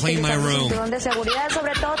precauciones, you can clean my room. cinturón de seguridad,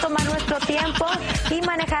 sobre todo tomar nuestro tiempo y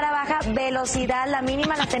manejar a baja velocidad. La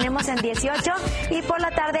mínima la tenemos en 18 y por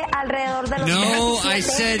la tarde alrededor de los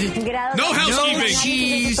 27 grados. No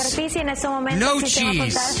housekeeping. De superficie en este momento. No el sistema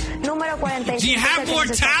cheese. frontal número 45 Do you have que more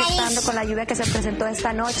se está towels? afectando con la lluvia que se presentó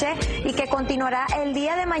esta noche y que continuará el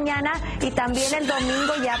día de mañana y también el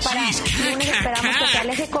domingo ya para lunes. Esperamos que se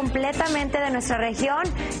aleje completamente de nuestra región,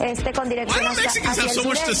 con dirección hacia el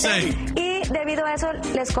sureste. Y debido a eso,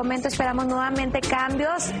 les comento, esperamos nuevamente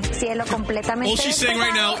cambios, cielo completamente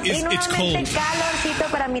despejado y nuevamente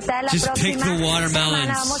calorcito para mitad de la próxima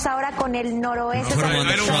semana. Vamos ahora con el noroeste. I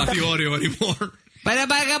don't want the audio anymore. Why does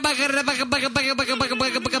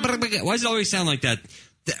it always sound like that?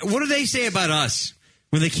 What do they say about us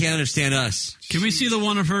when they can't understand us? Can we see the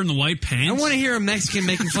one of her in the white pants? I want to hear a Mexican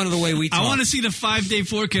making fun of the way we talk. I want to see the 5-day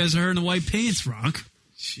forecast of her in the white pants, Rock.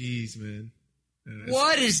 Jeez, man.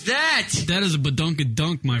 What is that? That is a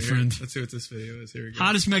badunkadunk, my friend. Let's see what this video is. Here we go.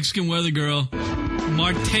 Hottest Mexican weather girl,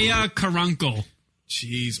 Martea Carranco.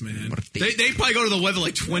 Jeez, man. They probably go to the weather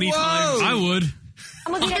like 20 times. I would.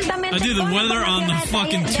 I do the weather on the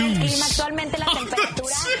fucking twos.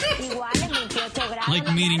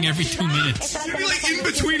 Like meeting every 2 minutes. You'd be like in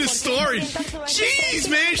between a story. Jeez,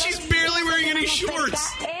 man, she's barely wearing any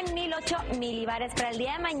shorts.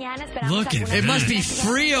 Look at It must be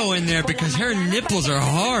Frio in there because her nipples are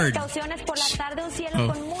hard.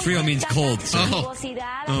 Frio means cold. So. I thought you were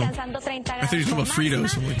talking about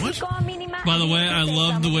Fritos. I'm like, what? By the way, I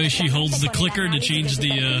love the way she holds the clicker to change the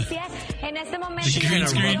green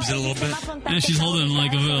screen. Rubs it a little bit. And she's holding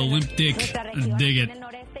like a limp dick. Dig it.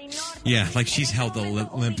 Yeah, like she's held a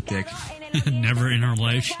limp dick. Never in her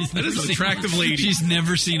life. That is an attractive lady. She's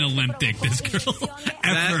never seen a limp dick, this girl.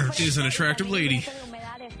 Ever. That is an attractive lady.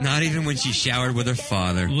 Not even when she showered with her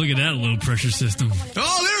father. Look at that low pressure system.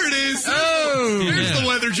 Oh, there it is. Oh! There's the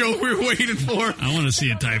weather joke we were waiting for. I want to see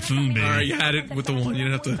a typhoon, baby. All right, you had it with the one. You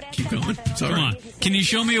didn't have to keep going. Sorry. Come on. Can you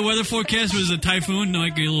show me a weather forecast where there's a typhoon? No, I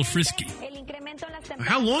get a little frisky.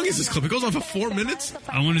 How long is this clip? It goes on for 4 minutes?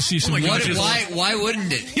 I want to see some... Why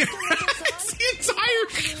wouldn't it? Yeah, it's the entire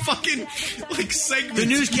fucking, segment. The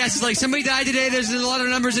newscast is like, somebody died today, there's a lot of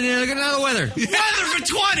numbers in there, look at the weather. Weather for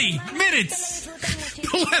 20 minutes!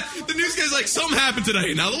 The news guy's like, something happened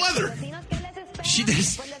today, now the weather. She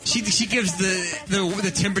does. She gives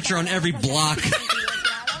the temperature on every block.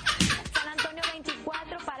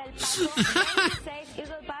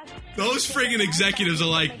 Those friggin' executives are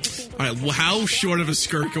like, all right, well, how short of a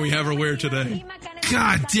skirt can we have her wear today?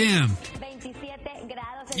 God damn.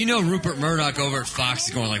 You know Rupert Murdoch over at Fox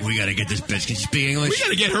is going like, we got to get this bitch. Can she speak English? We got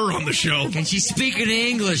to get her on the show. Can she speak in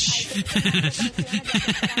English?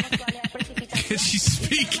 Can she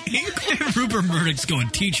speak English? Rupert Murdoch's going,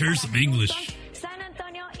 teach her some English.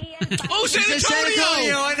 Oh, San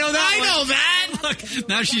Antonio! I know that. I know that. Look,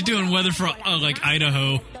 now she's doing weather for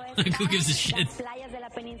Idaho. Who gives a shit?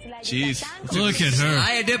 Jeez. Look at her.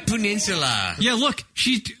 Ida Peninsula. Yeah, look.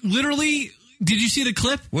 She literally... Did you see the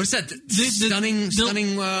clip? What is that? Stunning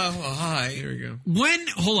high. Here we go.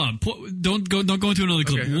 Hold on. Don't go into another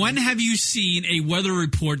clip. Okay. When have you seen a weather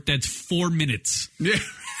report that's 4 minutes? Yeah.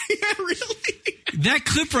 Yeah, really? That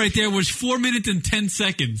clip right there was 4 minutes and 10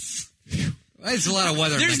 seconds. That's a lot of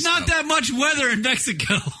weather. There's not that much weather in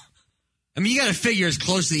Mexico. I mean, you got to figure it's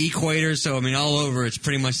close to the equator, so I mean, all over it's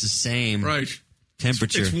pretty much the same. Right.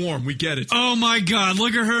 Temperature. It's warm. We get it. Oh my God!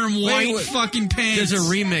 Look at her in white fucking pants. There's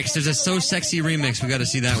a remix. There's a So Sexy remix. We got to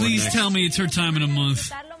see that one. Please tell me it's her time in a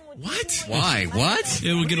month. What? Why? What?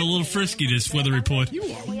 It will get a little frisky, this weather report. You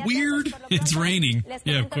are weird. It's raining.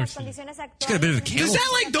 Yeah, of course. She's got a bit of a camel. Is that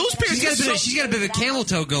like those pants? She's got a bit of a camel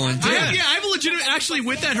toe going too. I have a legitimate. Actually,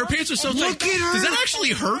 with that, her pants are so tight. Look at her. Does that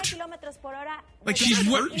actually hurt? Like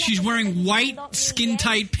she's wearing white skin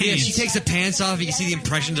tight pants. Yeah, she takes the pants off. You can see the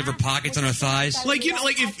impressions of her pockets on her thighs. Like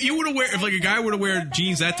if you were to wear, if a guy were to wear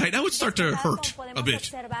jeans that tight, that would start to hurt a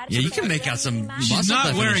bit. Yeah, you can make out some. She's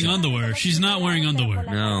not wearing underwear. She's not wearing underwear.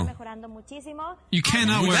 No. You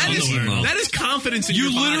cannot wear underwear. That is confidence in You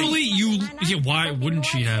your body. literally, why wouldn't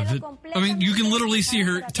she have it? I mean, you can literally see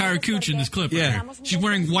her entire cooch in this clip. Yeah. Right here. She's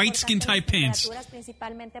wearing white skin tight pants. And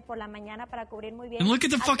look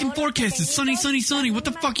at the fucking forecast. It's sunny, sunny, sunny. What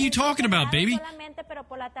the fuck are you talking about, baby?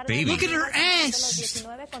 Baby. Look at her ass.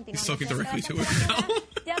 He's talking directly to her now.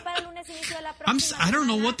 I don't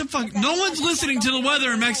know what the fuck. No one's listening to the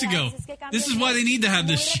weather in Mexico. This is why they need to have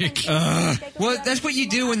this chick. Well, that's what you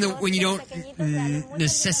do when you don't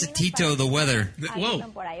necessitito the weather. Whoa.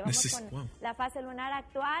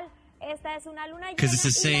 Because it's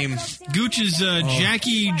the same. Gooch is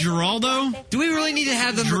Jackie Giraldo. Do we really need to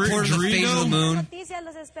have them report on the phase of the moon?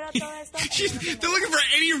 They're looking for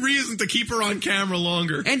any reason to keep her on camera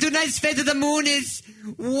longer. And tonight's phase of the moon is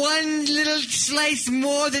one little slice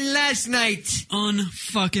more than last night.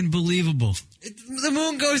 Unfucking believable. The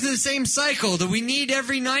moon goes in the same cycle. Do we need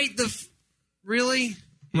every night really?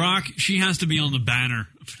 Rock, she has to be on the banner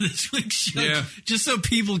for this week's show. Yeah. Just so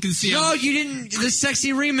people can see. No, you didn't. The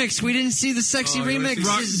sexy remix. We didn't see the sexy remix.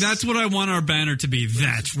 Rock, that's what I want our banner to be.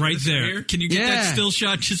 That right there. Here? Can you get that still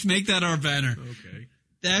shot? Just make that our banner. Okay.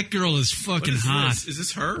 That girl is fucking hot. Is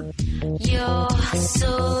this her? You're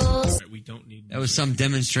so... We don't need... That was some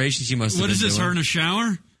demonstration she must have What been is this, doing. her in a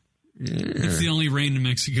shower? Yeah. It's the only rain in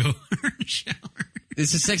Mexico. Her in a shower.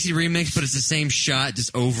 It's a sexy remix, but it's the same shot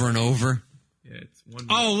just over and over. Yeah, it's one.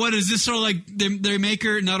 Oh, what is this sort of like? They make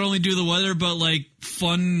her not only do the weather, but like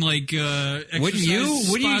fun, like exercise. Wouldn't you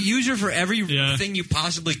spot. use her for everything you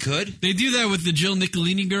possibly could? They do that with the Jill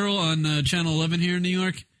Nicolini girl on Channel 11 here in New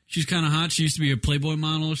York. She's kind of hot. She used to be a Playboy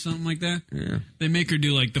model or something like that. Yeah. They make her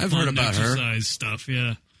do like the I've fun heard about exercise stuff.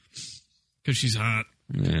 Yeah, because she's hot.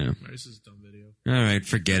 Yeah. This is a dumb video. All right,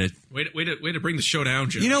 forget it. Way to bring the show down,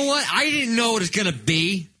 Jim. You know what? I didn't know what it's gonna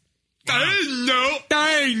be.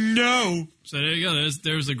 I know. So there you go.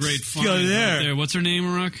 There's a great find Go right there. there. What's her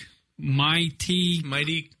name, Rock? Mighty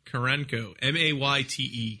Karanko. Mayte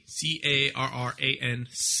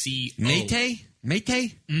Carranco.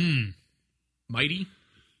 Mate? Mighty?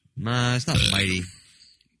 Nah, it's not mighty.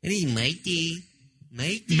 Any mighty.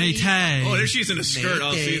 Maytay. Oh, there she is in a skirt.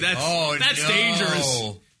 Oh, see, that's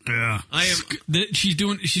dangerous. Yeah, I am.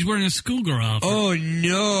 She's wearing a schoolgirl outfit. Oh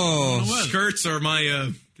no! Skirts are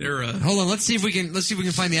my. They're. Hold on. Let's see if we can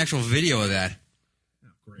find the actual video of that. Oh,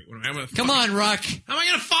 great. Come on, Rock. How am I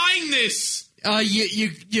going to find this? You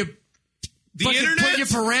the internet. Put your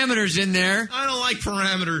parameters in there. I don't like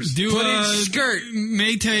parameters. Do in skirt.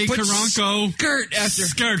 Mayte Karanko. Skirt after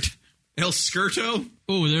skirt. El Skirto.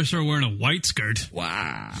 Oh, there's her wearing a white skirt.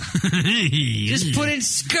 Wow. Hey, Just put in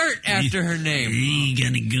skirt after her name. You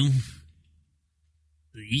gotta go.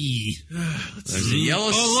 There's a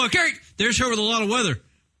yellow skirt. There's her with a lot of weather.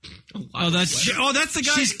 That's the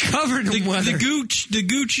guy. She's covered in weather. The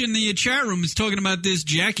gooch in the chat room is talking about this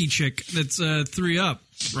Jackie chick that's 3 up.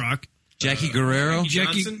 Rock. Jackie Guerrero.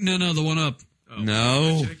 No, the one up. Oh,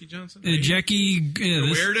 no. Jackie Johnson.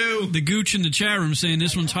 Weirdo. The gooch in the chat room saying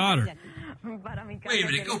this one's hotter. Wait a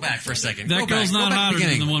minute. Go back for a second. That girl's not hotter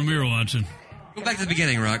than the one we were watching. Go back to the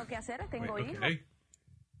beginning, Rock. Okay.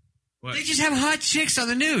 What? They just have hot chicks on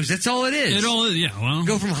the news. That's all it is. It all is, yeah. Well,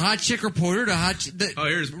 go from hot chick reporter to hot.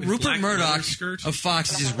 Here's Rupert Murdoch of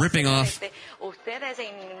Fox is just ripping off. All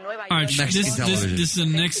right, this is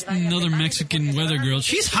another Mexican weather girl.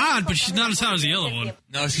 She's hot, but she's not as hot as the yellow one.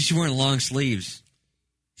 No, she's wearing long sleeves.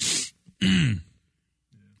 I'm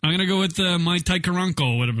gonna go with Mayte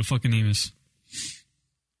Karanko, whatever the fucking name is.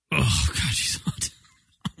 Oh God, she's hot.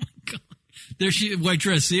 Oh my God, there she white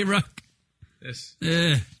dress. See it, Rock? This.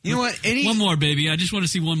 You know what? One more, baby. I just want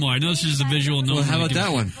to see one more. I know this is a visual. No, well, how about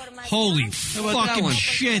that one? Holy fucking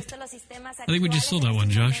shit! I think we just saw that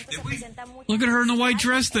one, Josh. Look at her in the white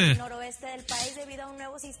dress there.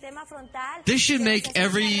 This should make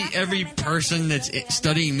every person that's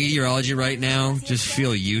studying meteorology right now just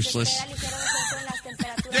feel useless.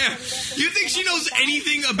 Yeah. You think she knows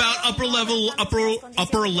anything about upper level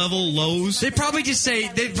lows? They'd probably just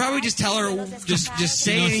tell her just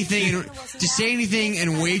say anything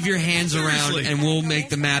and wave your hands around and we'll make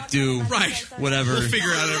the map do whatever. We'll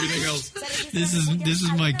figure out everything else. This is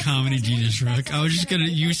my comedy genius, Rock. I was just gonna.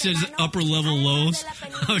 You said upper level lows.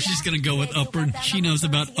 I was just gonna go with upper. She knows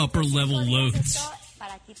about upper level loads.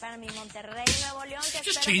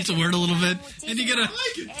 Just change the word a little bit, and you get a. I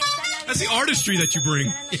like it. That's the artistry that you bring.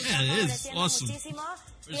 Yeah, it is awesome.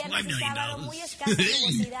 Where's my $1 million?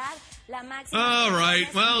 All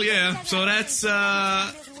right. Well, yeah. So that's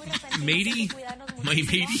matey. My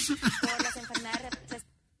matey.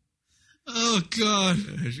 Oh God.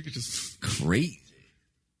 She could just great.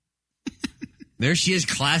 There she is,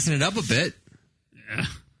 classing it up a bit. Yeah.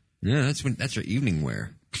 Yeah, that's her evening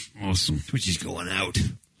wear. Awesome. That's when she's going out.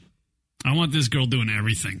 I want this girl doing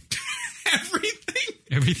everything.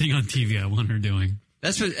 Everything on TV I want her doing.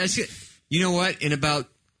 That's it. You know what? In about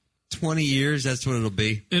 20 years, that's what it'll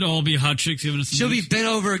be. It'll all be hot chicks giving us She'll news. be bent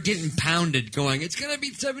over getting pounded going, it's going to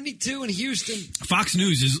be 72 in Houston. Fox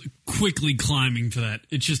News is quickly climbing to that.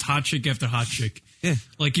 It's just hot chick after hot chick. Yeah.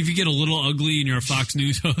 Like, if you get a little ugly and you're a Fox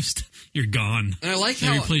News host, you're gone. And I like They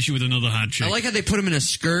how... replace you with another hot chick. I like how they put him in a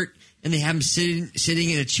skirt and they have him sitting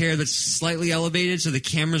in a chair that's slightly elevated, so the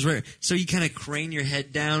camera's right. So you kind of crane your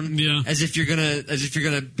head down, as if you're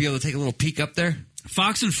gonna be able to take a little peek up there.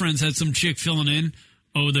 Fox and Friends had some chick filling in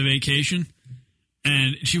over the vacation,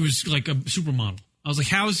 and she was like a supermodel. I was like,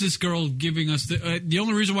 "How is this girl giving us the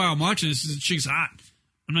only reason why I'm watching this is that she's hot."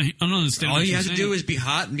 I'm not understanding. All you have to do is be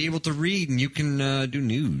hot and be able to read, and you can do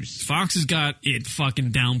news. Fox has got it fucking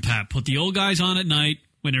down pat. Put the old guys on at night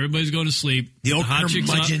when everybody's going to sleep. The old hot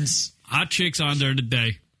chicks on there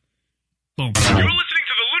today. Boom. You're listening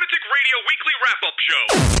to the Lunatic Radio Weekly Wrap-Up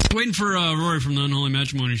Show. Waiting for Rory from the Unholy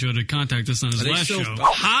Matrimony Show to contact us on his last show.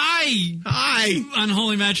 Hi,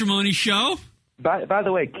 Unholy Matrimony Show. By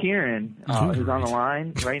the way, Kieran, who's on the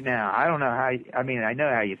line right now, I don't know how. I mean, I know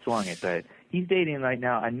how you swung it, but he's dating right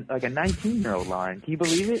now like a 19-year-old, Lauren. Can you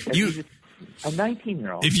believe it? A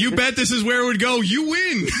 19-year-old. If you bet this is where it would go, you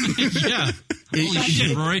win. Yeah. Holy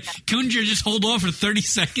shit, Rory. Couldn't you just hold off for 30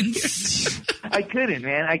 seconds? I couldn't,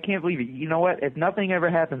 man. I can't believe it. You know what? If nothing ever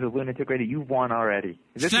happens with Lunatic Radio, you've won already.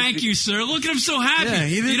 Thank you, sir. Look at him so happy. Yeah,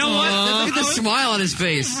 you know what? Look at the smile on his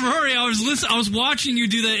face. Rory, I was watching you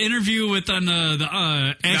do that interview with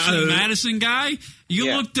the Ashley Madison guy.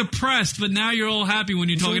 You look depressed, but now you're all happy when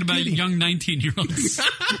you're talking about young 19-year-olds.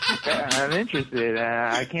 I'm interested.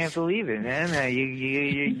 I can't believe it, man.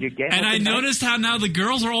 You're getting. And I noticed how now the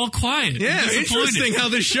girls are all quiet. Yeah, interesting how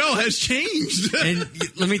the show has changed. And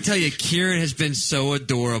let me tell you, Kieran has been so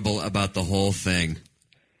adorable about the whole thing.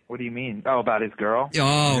 What do you mean? Oh, about his girl?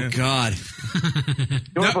 Oh, God.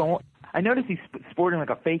 I noticed he's sporting like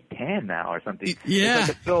a fake tan now or something. Yeah. It's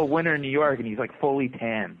like a Phil Winter in New York, and he's like fully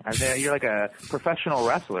tan. I mean, you're like a professional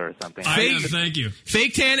wrestler or something. Thank you.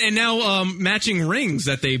 Fake tan and now matching rings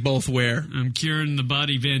that they both wear. I'm Kieran the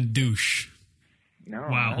Body Van Douche. No.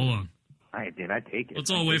 Wow, hold on. I take it.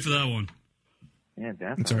 Let's all wait for that one. Yeah,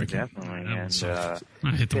 definitely. And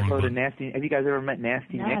I hit the wrong button. Nasty. Have you guys ever met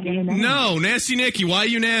Nasty Nikki? No, Nasty Nikki. Why are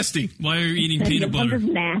you nasty? Why are you eating peanut butter?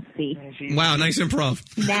 Nasty. Wow, nice improv.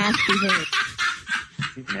 Nasty.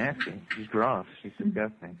 She's nasty. She's gross. She's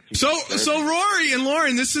disgusting. So Rory and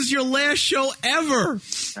Lauren, this is your last show ever.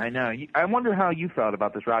 I know. I wonder how you felt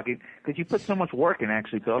about this, Rocky, because you put so much work in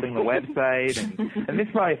actually building the website, and this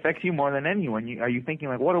probably affects you more than anyone. Are you thinking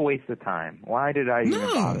like, what a waste of time? Why did I even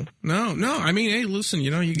bother? No. I mean, hey, listen.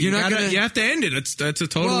 You have to end it. That's a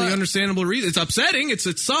totally understandable reason. It's upsetting. It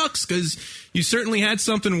sucks because you certainly had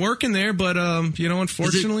something working there, but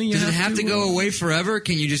unfortunately, does it have to go away forever?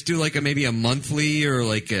 Can you just do like maybe a monthly or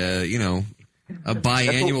like a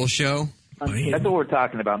biannual show? That's what we're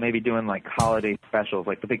talking about. Maybe doing like holiday specials,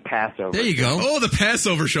 like the big Passover. There you go. Oh, the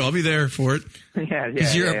Passover show. I'll be there for it.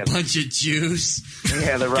 Because you're a bunch of Jews.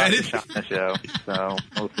 Yeah, the Rosh Hashanah show. So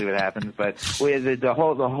we'll see what happens. But the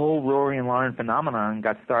whole Rory and Lauren phenomenon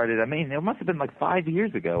got started. I mean, it must have been like 5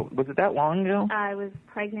 years ago. Was it that long ago? I was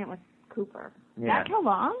pregnant with Cooper. Yeah. That's how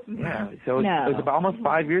long? Yeah. So it was about almost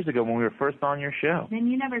 5 years ago when we were first on your show. Then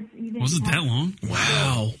you didn't Was it that long?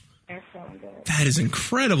 Wow. That is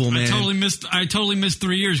incredible, man. I totally missed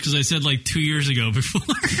 3 years because I said like 2 years ago before.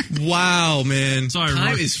 Wow, man. Sorry,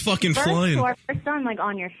 time Rory. is fucking flying. First on like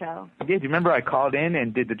on your show. Yeah, do you remember I called in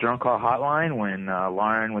and did the drunk call hotline when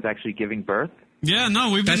Lauren was actually giving birth? Yeah,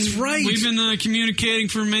 no, we've been communicating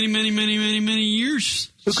for many years.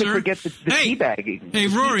 Who could forget the teabagging? Hey,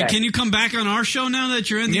 Rory, can you come back on our show now that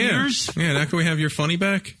you're in the years? Yeah, now can we have your funny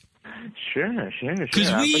back? Sure. Because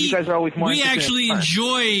you guys are always more we actually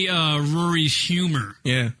enjoy Rory's humor.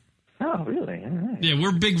 Yeah. Oh, really? All right. Yeah,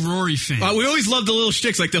 we're big Rory fans. We always loved the little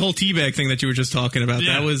shticks, like the whole teabag thing that you were just talking about.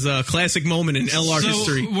 Yeah. That was a classic moment in LR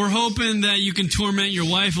history. We're hoping that you can torment your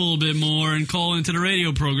wife a little bit more and call into the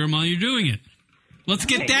radio program while you're doing it. Let's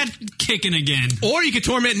get that kicking again. Or you could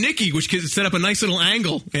torment Nikki, which could set up a nice little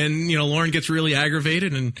angle, and Lauren gets really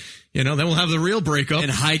aggravated, and then we'll have the real breakup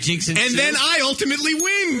and hijinks, and then I ultimately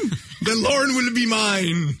win. Then Lauren will be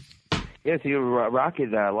mine. Yes, you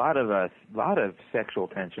Rocket. A lot of sexual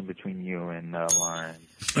tension between you and Lauren.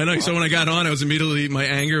 I know. So when I got on, my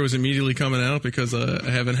anger was immediately coming out because I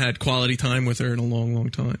haven't had quality time with her in a long, long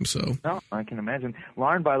time. So. No, I can imagine.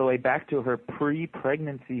 Lauren, by the way, back to her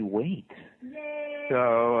pre-pregnancy weight. Yay!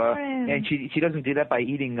 So, and she doesn't do that by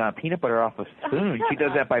eating peanut butter off a spoon. She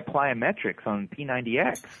does that by plyometrics on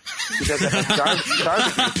P90X. She does that by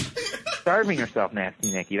starving herself,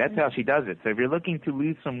 Nasty Nikki. That's how she does it. So if you're looking to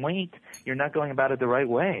lose some weight, you're not going about it the right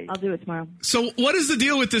way. I'll do it tomorrow. So what is the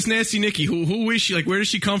deal with this Nasty Nikki? Who is she? Like, where does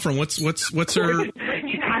she come from? What's her?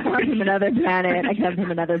 I come from another planet. I come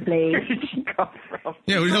from another place. Where did she come from?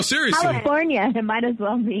 Yeah, no, seriously. California. It might as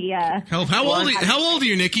well be. How old are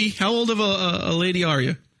you, Nikki? How old of a lady are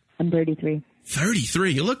you? I'm 33.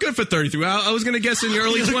 33. You look good for 33. I was going to guess in your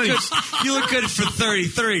early 20s. You look good for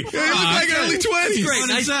 33. Yeah, you look like early 20s. Great,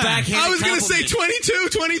 nice backhand. I was going to say 22,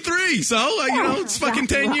 23. So, it's fucking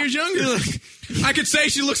 10 years younger. I could say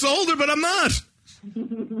she looks older, but I'm not.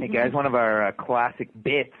 Hey guys, one of our classic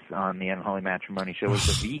bits on the Unholy Matrimony show was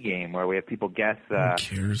the V game, where we have people guess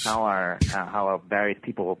how our various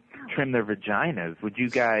people trim their vaginas. Would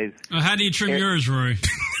you guys? How do you trim yours, Rory?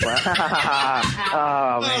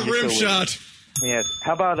 Rim shot. Yes.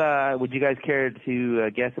 How about? Would you guys care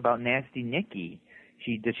to guess about Nasty Nikki?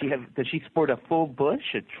 Does she sport a full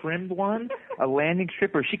bush, a trimmed one, a landing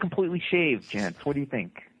strip, or is she completely shaved, gents? What do you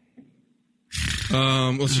think?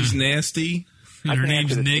 Well, she's nasty. Her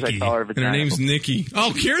name's Nikki. And her name's Nikki.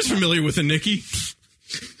 Oh, Kira's familiar with a Nikki.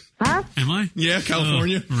 Huh? Am I? Yeah,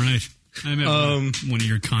 California. Oh, right. I met one of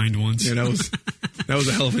your kind ones. Yeah, that was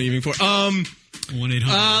a hell of an evening for.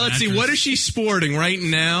 1-800. Let's see. What is she sporting right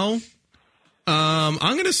now?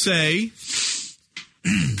 I'm gonna say.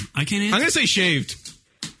 I can't answer. I'm gonna say shaved.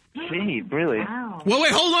 Shaved, really? Wow. Well,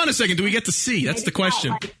 wait. Hold on a second. Do we get to see? That's the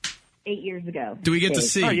question. 8 years ago. Do we get to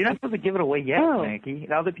see? Oh, you're not supposed to give it away yet, Nikki.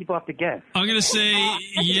 Other people have to guess. I'm going to say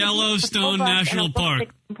Yellowstone National Park.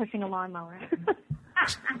 I'm pushing a lawnmower.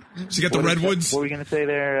 She got the redwoods. What were we going to say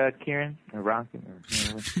there, Kieran? Or Rocket?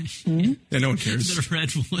 Yeah, no one cares. The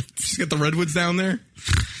redwoods. She's got the redwoods down there.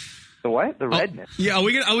 The what? The redness. Yeah, are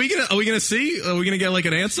we gonna see? Are we gonna get like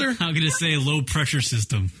an answer? I'm gonna say low pressure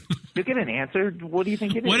system. You get an answer. What do you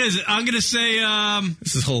think it is? What is it? I'm gonna say.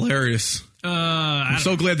 This is hilarious. I'm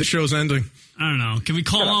so glad the show's ending. I don't know. Can we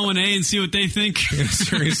call O&A and see what they think? Yeah,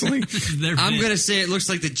 seriously. I'm gonna say it looks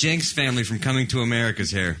like the Jenks family from Coming to America's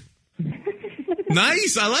hair.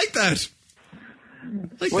 Nice. I like that.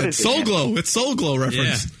 What is it, Soul Glow. It's Soul Glow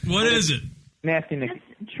reference. Yeah. What is it? Nasty Nikki.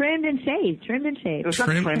 Trimmed and shaved. Trimmed and shaved. It's not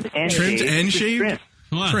trimmed and shaved.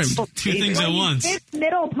 What? Trimmed. Two things at once. It's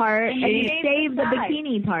middle part, and you shave the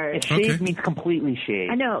bikini part. Shaved means completely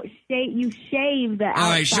shaved. I know. You shave the outside. All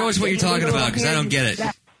right, show us what you're talking about, because I don't get it.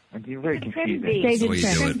 You're very confusing. That's the way you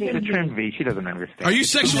do it. It's a trim V. She doesn't understand. Are you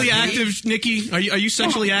sexually active, Nikki? Are you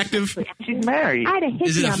sexually active? She's married. I had a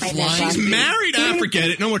hickey on my neck. She's married?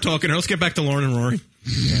 Forget it. No more talking to her. Let's get back to Lauren and Rory.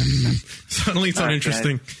 Suddenly it's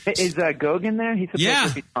uninteresting. Is Gogan there? He's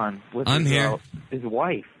supposed to be on with I'm here. His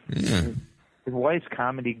wife. Yeah. His wife's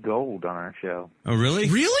comedy gold on our show. Oh, really?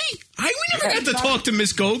 Really? We never got to talk to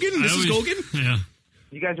Miss Gogan. Mrs. Gogan? Yeah.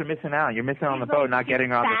 You guys are missing out. You're missing on the boat, not getting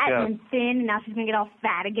her on the Fat show. and thin, and now she's gonna get all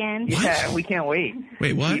fat again. Yeah, we can't wait.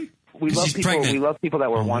 Wait, what? We love She's people. pregnant. We love people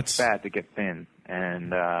that were once fat to get thin,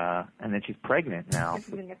 and then she's pregnant now. She's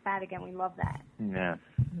gonna get fat again. We love that. Yeah,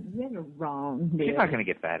 You guys are wrong, dude. she's not gonna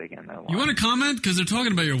get fat again though. You want to comment? Because they're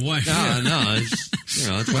talking about your wife. No. It's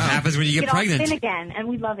what happens when you get all pregnant. thin again, and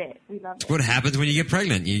we love it. We love it. It's what happens when you get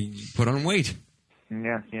pregnant. You put on weight.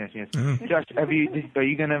 Yes. Josh, are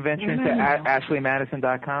you going to venture into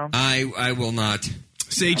AshleyMadison.com? I will not.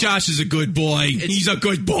 Say, Josh is a good boy. He's a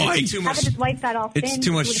good boy. It's too much. Having his wife got all thin. It's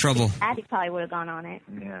too much trouble. He probably would have gone on it.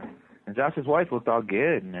 Yeah. And Josh's wife looked all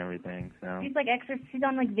good and everything. So She's like extra. She's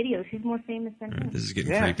on like videos. She's more famous than him. This is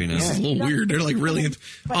getting creepy now. This is a little weird. They're like really.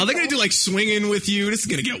 They're gonna do like swinging with you. This is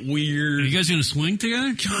gonna get weird. Are you guys gonna swing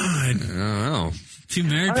together? God, I don't know. Two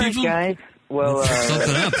married all right, people. guys. Well,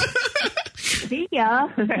 Something up. See ya.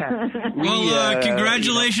 Well,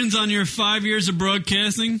 congratulations on your 5 years of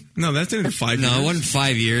broadcasting. No, that's not 5 years. No, it wasn't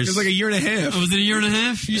 5 years. It was like a year and a half. Oh, was it a year and a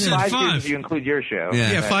half? You said 5 5. years if you include your show.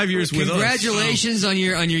 Yeah, 5 years with us. Congratulations on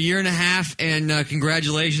your year and a half, and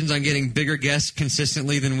congratulations on getting bigger guests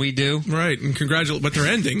consistently than we do. Right, and but they're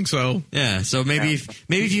ending, so yeah. So maybe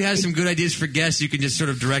if you have some good ideas for guests, you can just sort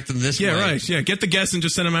of direct them this way. Yeah, right. Yeah, get the guests and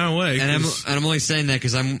just send them our way. And I'm only saying that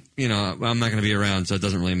because I'm not going to be around, so it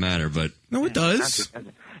doesn't really matter. But No, it does.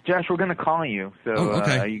 Josh, we're going to call you. So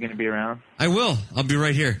okay. Are you going to be around? I will. I'll be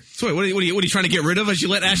right here. So wait, what are you trying to get rid of us? You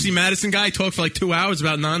let Ashley Madison guy talk for like 2 hours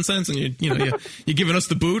about nonsense, and you're giving us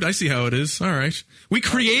the boot? I see how it is. All right. We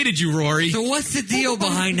created you, Rory. So what's the deal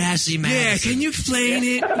behind Ashley Madison? Yeah, can you explain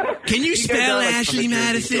it? Can you spell Ashley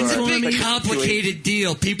Madison It's a for big, me? complicated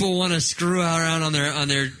deal. People want to screw around on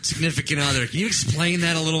their significant other. Can you explain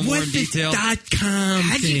that a little more in detail? .com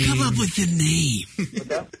How'd you come up with the name?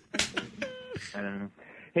 I don't know.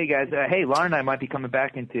 Hey, guys. Hey, Lauren and I might be coming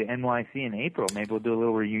back into NYC in April. Maybe we'll do a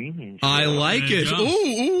little reunion show. I like it.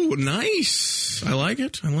 Ooh, nice. I like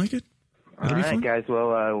it. All That'll be right, fun. guys. Well,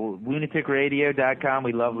 lunaticradio.com.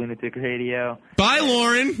 We love Lunatic Radio. Bye,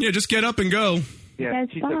 Lauren. Yeah, just get up and go. Yeah,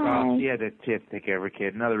 she took off. She had to take care of her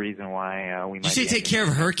kid. Another reason why we might. Did you say take care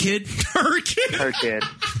of her kid? Her kid? Her kid.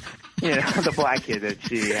 You know, the black kid that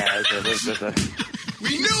she has. That lives with us.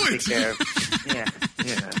 We knew it. Take care of. Yeah.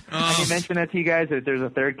 Have you mentioned that to you guys that there's a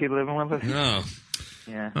third kid living with us? No.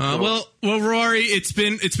 Yeah. Well, Rory, it's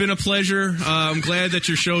been a pleasure. I'm glad that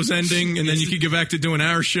your show's ending, and then you can get back to doing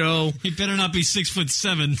our show. He better not be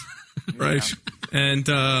 6'7". Right. And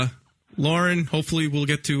Lauren, hopefully we'll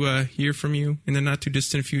get to hear from you in the not too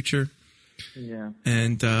distant future. Yeah.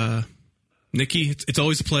 And Nikki, it's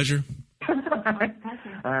always a pleasure.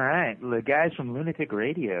 All right, the guys from Lunatic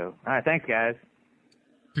Radio. All right, thanks, guys.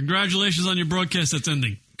 Congratulations on your broadcast that's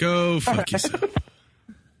ending. Go fuck yourself. There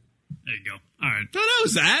you go. All right. No, that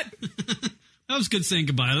was that. That was good saying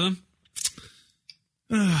goodbye to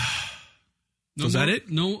them. Was that it?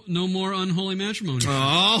 No more unholy matrimony.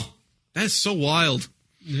 Oh, that's so wild.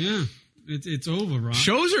 Yeah, it's over, Rob.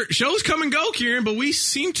 Shows come and go, Kieran, but we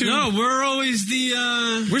seem to. No, we're always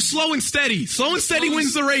We're slow and steady. Slow and steady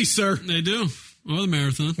wins the race, sir. They do. Or the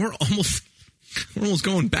marathon. We're almost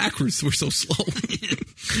going backwards. We're so slow.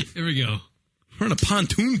 Here we go. We're on a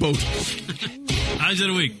pontoon boat. How's it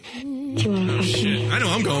a week? Oh, shit. I know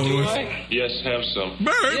I'm going with. Yes, have some.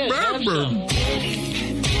 Burr.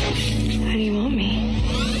 How do you want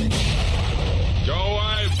me? Go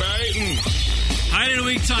away, Peyton. Hi, in a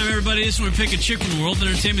week time, everybody. This is where we pick a chick from the world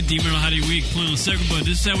entertainment demon on How Do You Week. Point on the second, but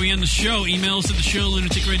this is how we end the show. Email us at the show,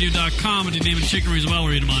 lunaticradio.com, with your name and chickery as well.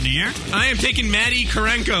 We'll read them on the air. I am taking Maddie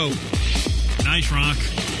Karenko. Nice, Rock.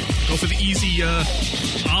 Go for the easy.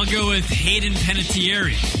 I'll go with Hayden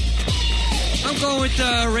Panettiere. I'm going with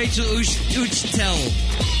Rachel Uchtel.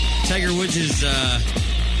 Tiger Woods is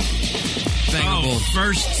bangable. Oh,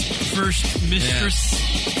 first mistress.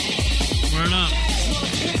 Yeah. Word up.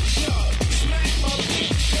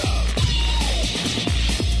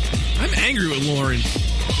 I'm angry with Lauren.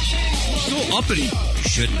 So uppity.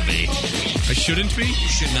 Shouldn't be. I shouldn't be? You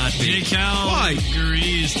should not be. J. Cal. Why?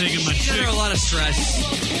 Guri is taking my chick. Under a lot of stress.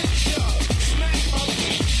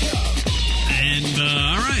 And,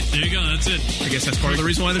 all right, there you go. That's it. I guess that's part of the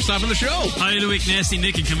reason why they're stopping the show. Hi, the week, Nasty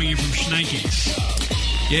Nikki coming in from Schneikings.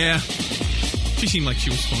 Yeah. She seemed like she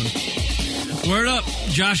was fun. Word up.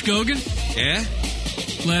 Josh Gogan. Yeah?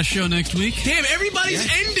 Last show next week. Damn, everybody's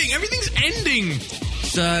ending. Everything's ending.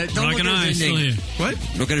 Don't Rock and I still here. What?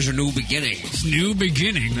 Look at it as a new beginning. It's new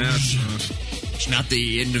beginning. No, it's not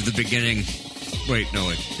the end of the beginning. Wait, no,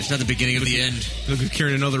 it's not the beginning of the end. Look at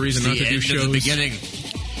Kieran another reason not to do shows. The beginning.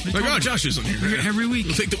 Like, oh, Josh isn't here. We're here every week.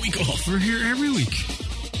 We'll take the week off. We're here every week.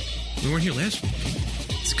 We weren't here last week.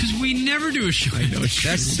 It's because we never do a show. I know.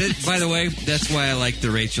 By the way, that's why I like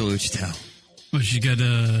the Rachel Uchtel. Oh, she got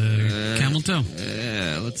camel toe.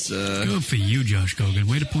 Yeah, let's. Good for you, Josh Gogan.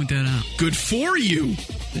 Way to point that out. Good for you.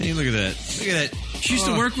 Hey, look at that. Look at that. She used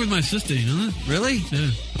to work with my sister, you know that? Really?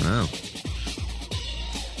 Yeah. Wow.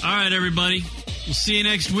 All right, everybody. We'll see you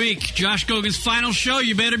next week. Josh Gogan's final show.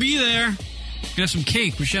 You better be there. We got some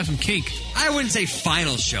cake. We should have some cake. I wouldn't say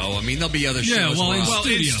final show. I mean, there'll be other shows. Yeah, well, in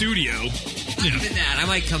studio. Yeah. Even that, I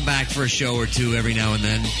might come back for a show or two every now and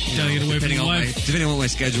then. Gotta get away from the wife. Depending on what my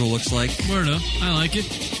schedule looks like. Word up. I like it.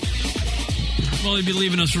 Well, you'll be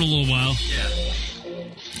leaving us for a little while. Yeah.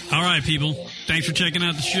 All right, people. Thanks for checking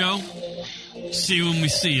out the show. See you when we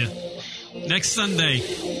see you. Next Sunday.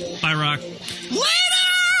 Bye, Rock. Later!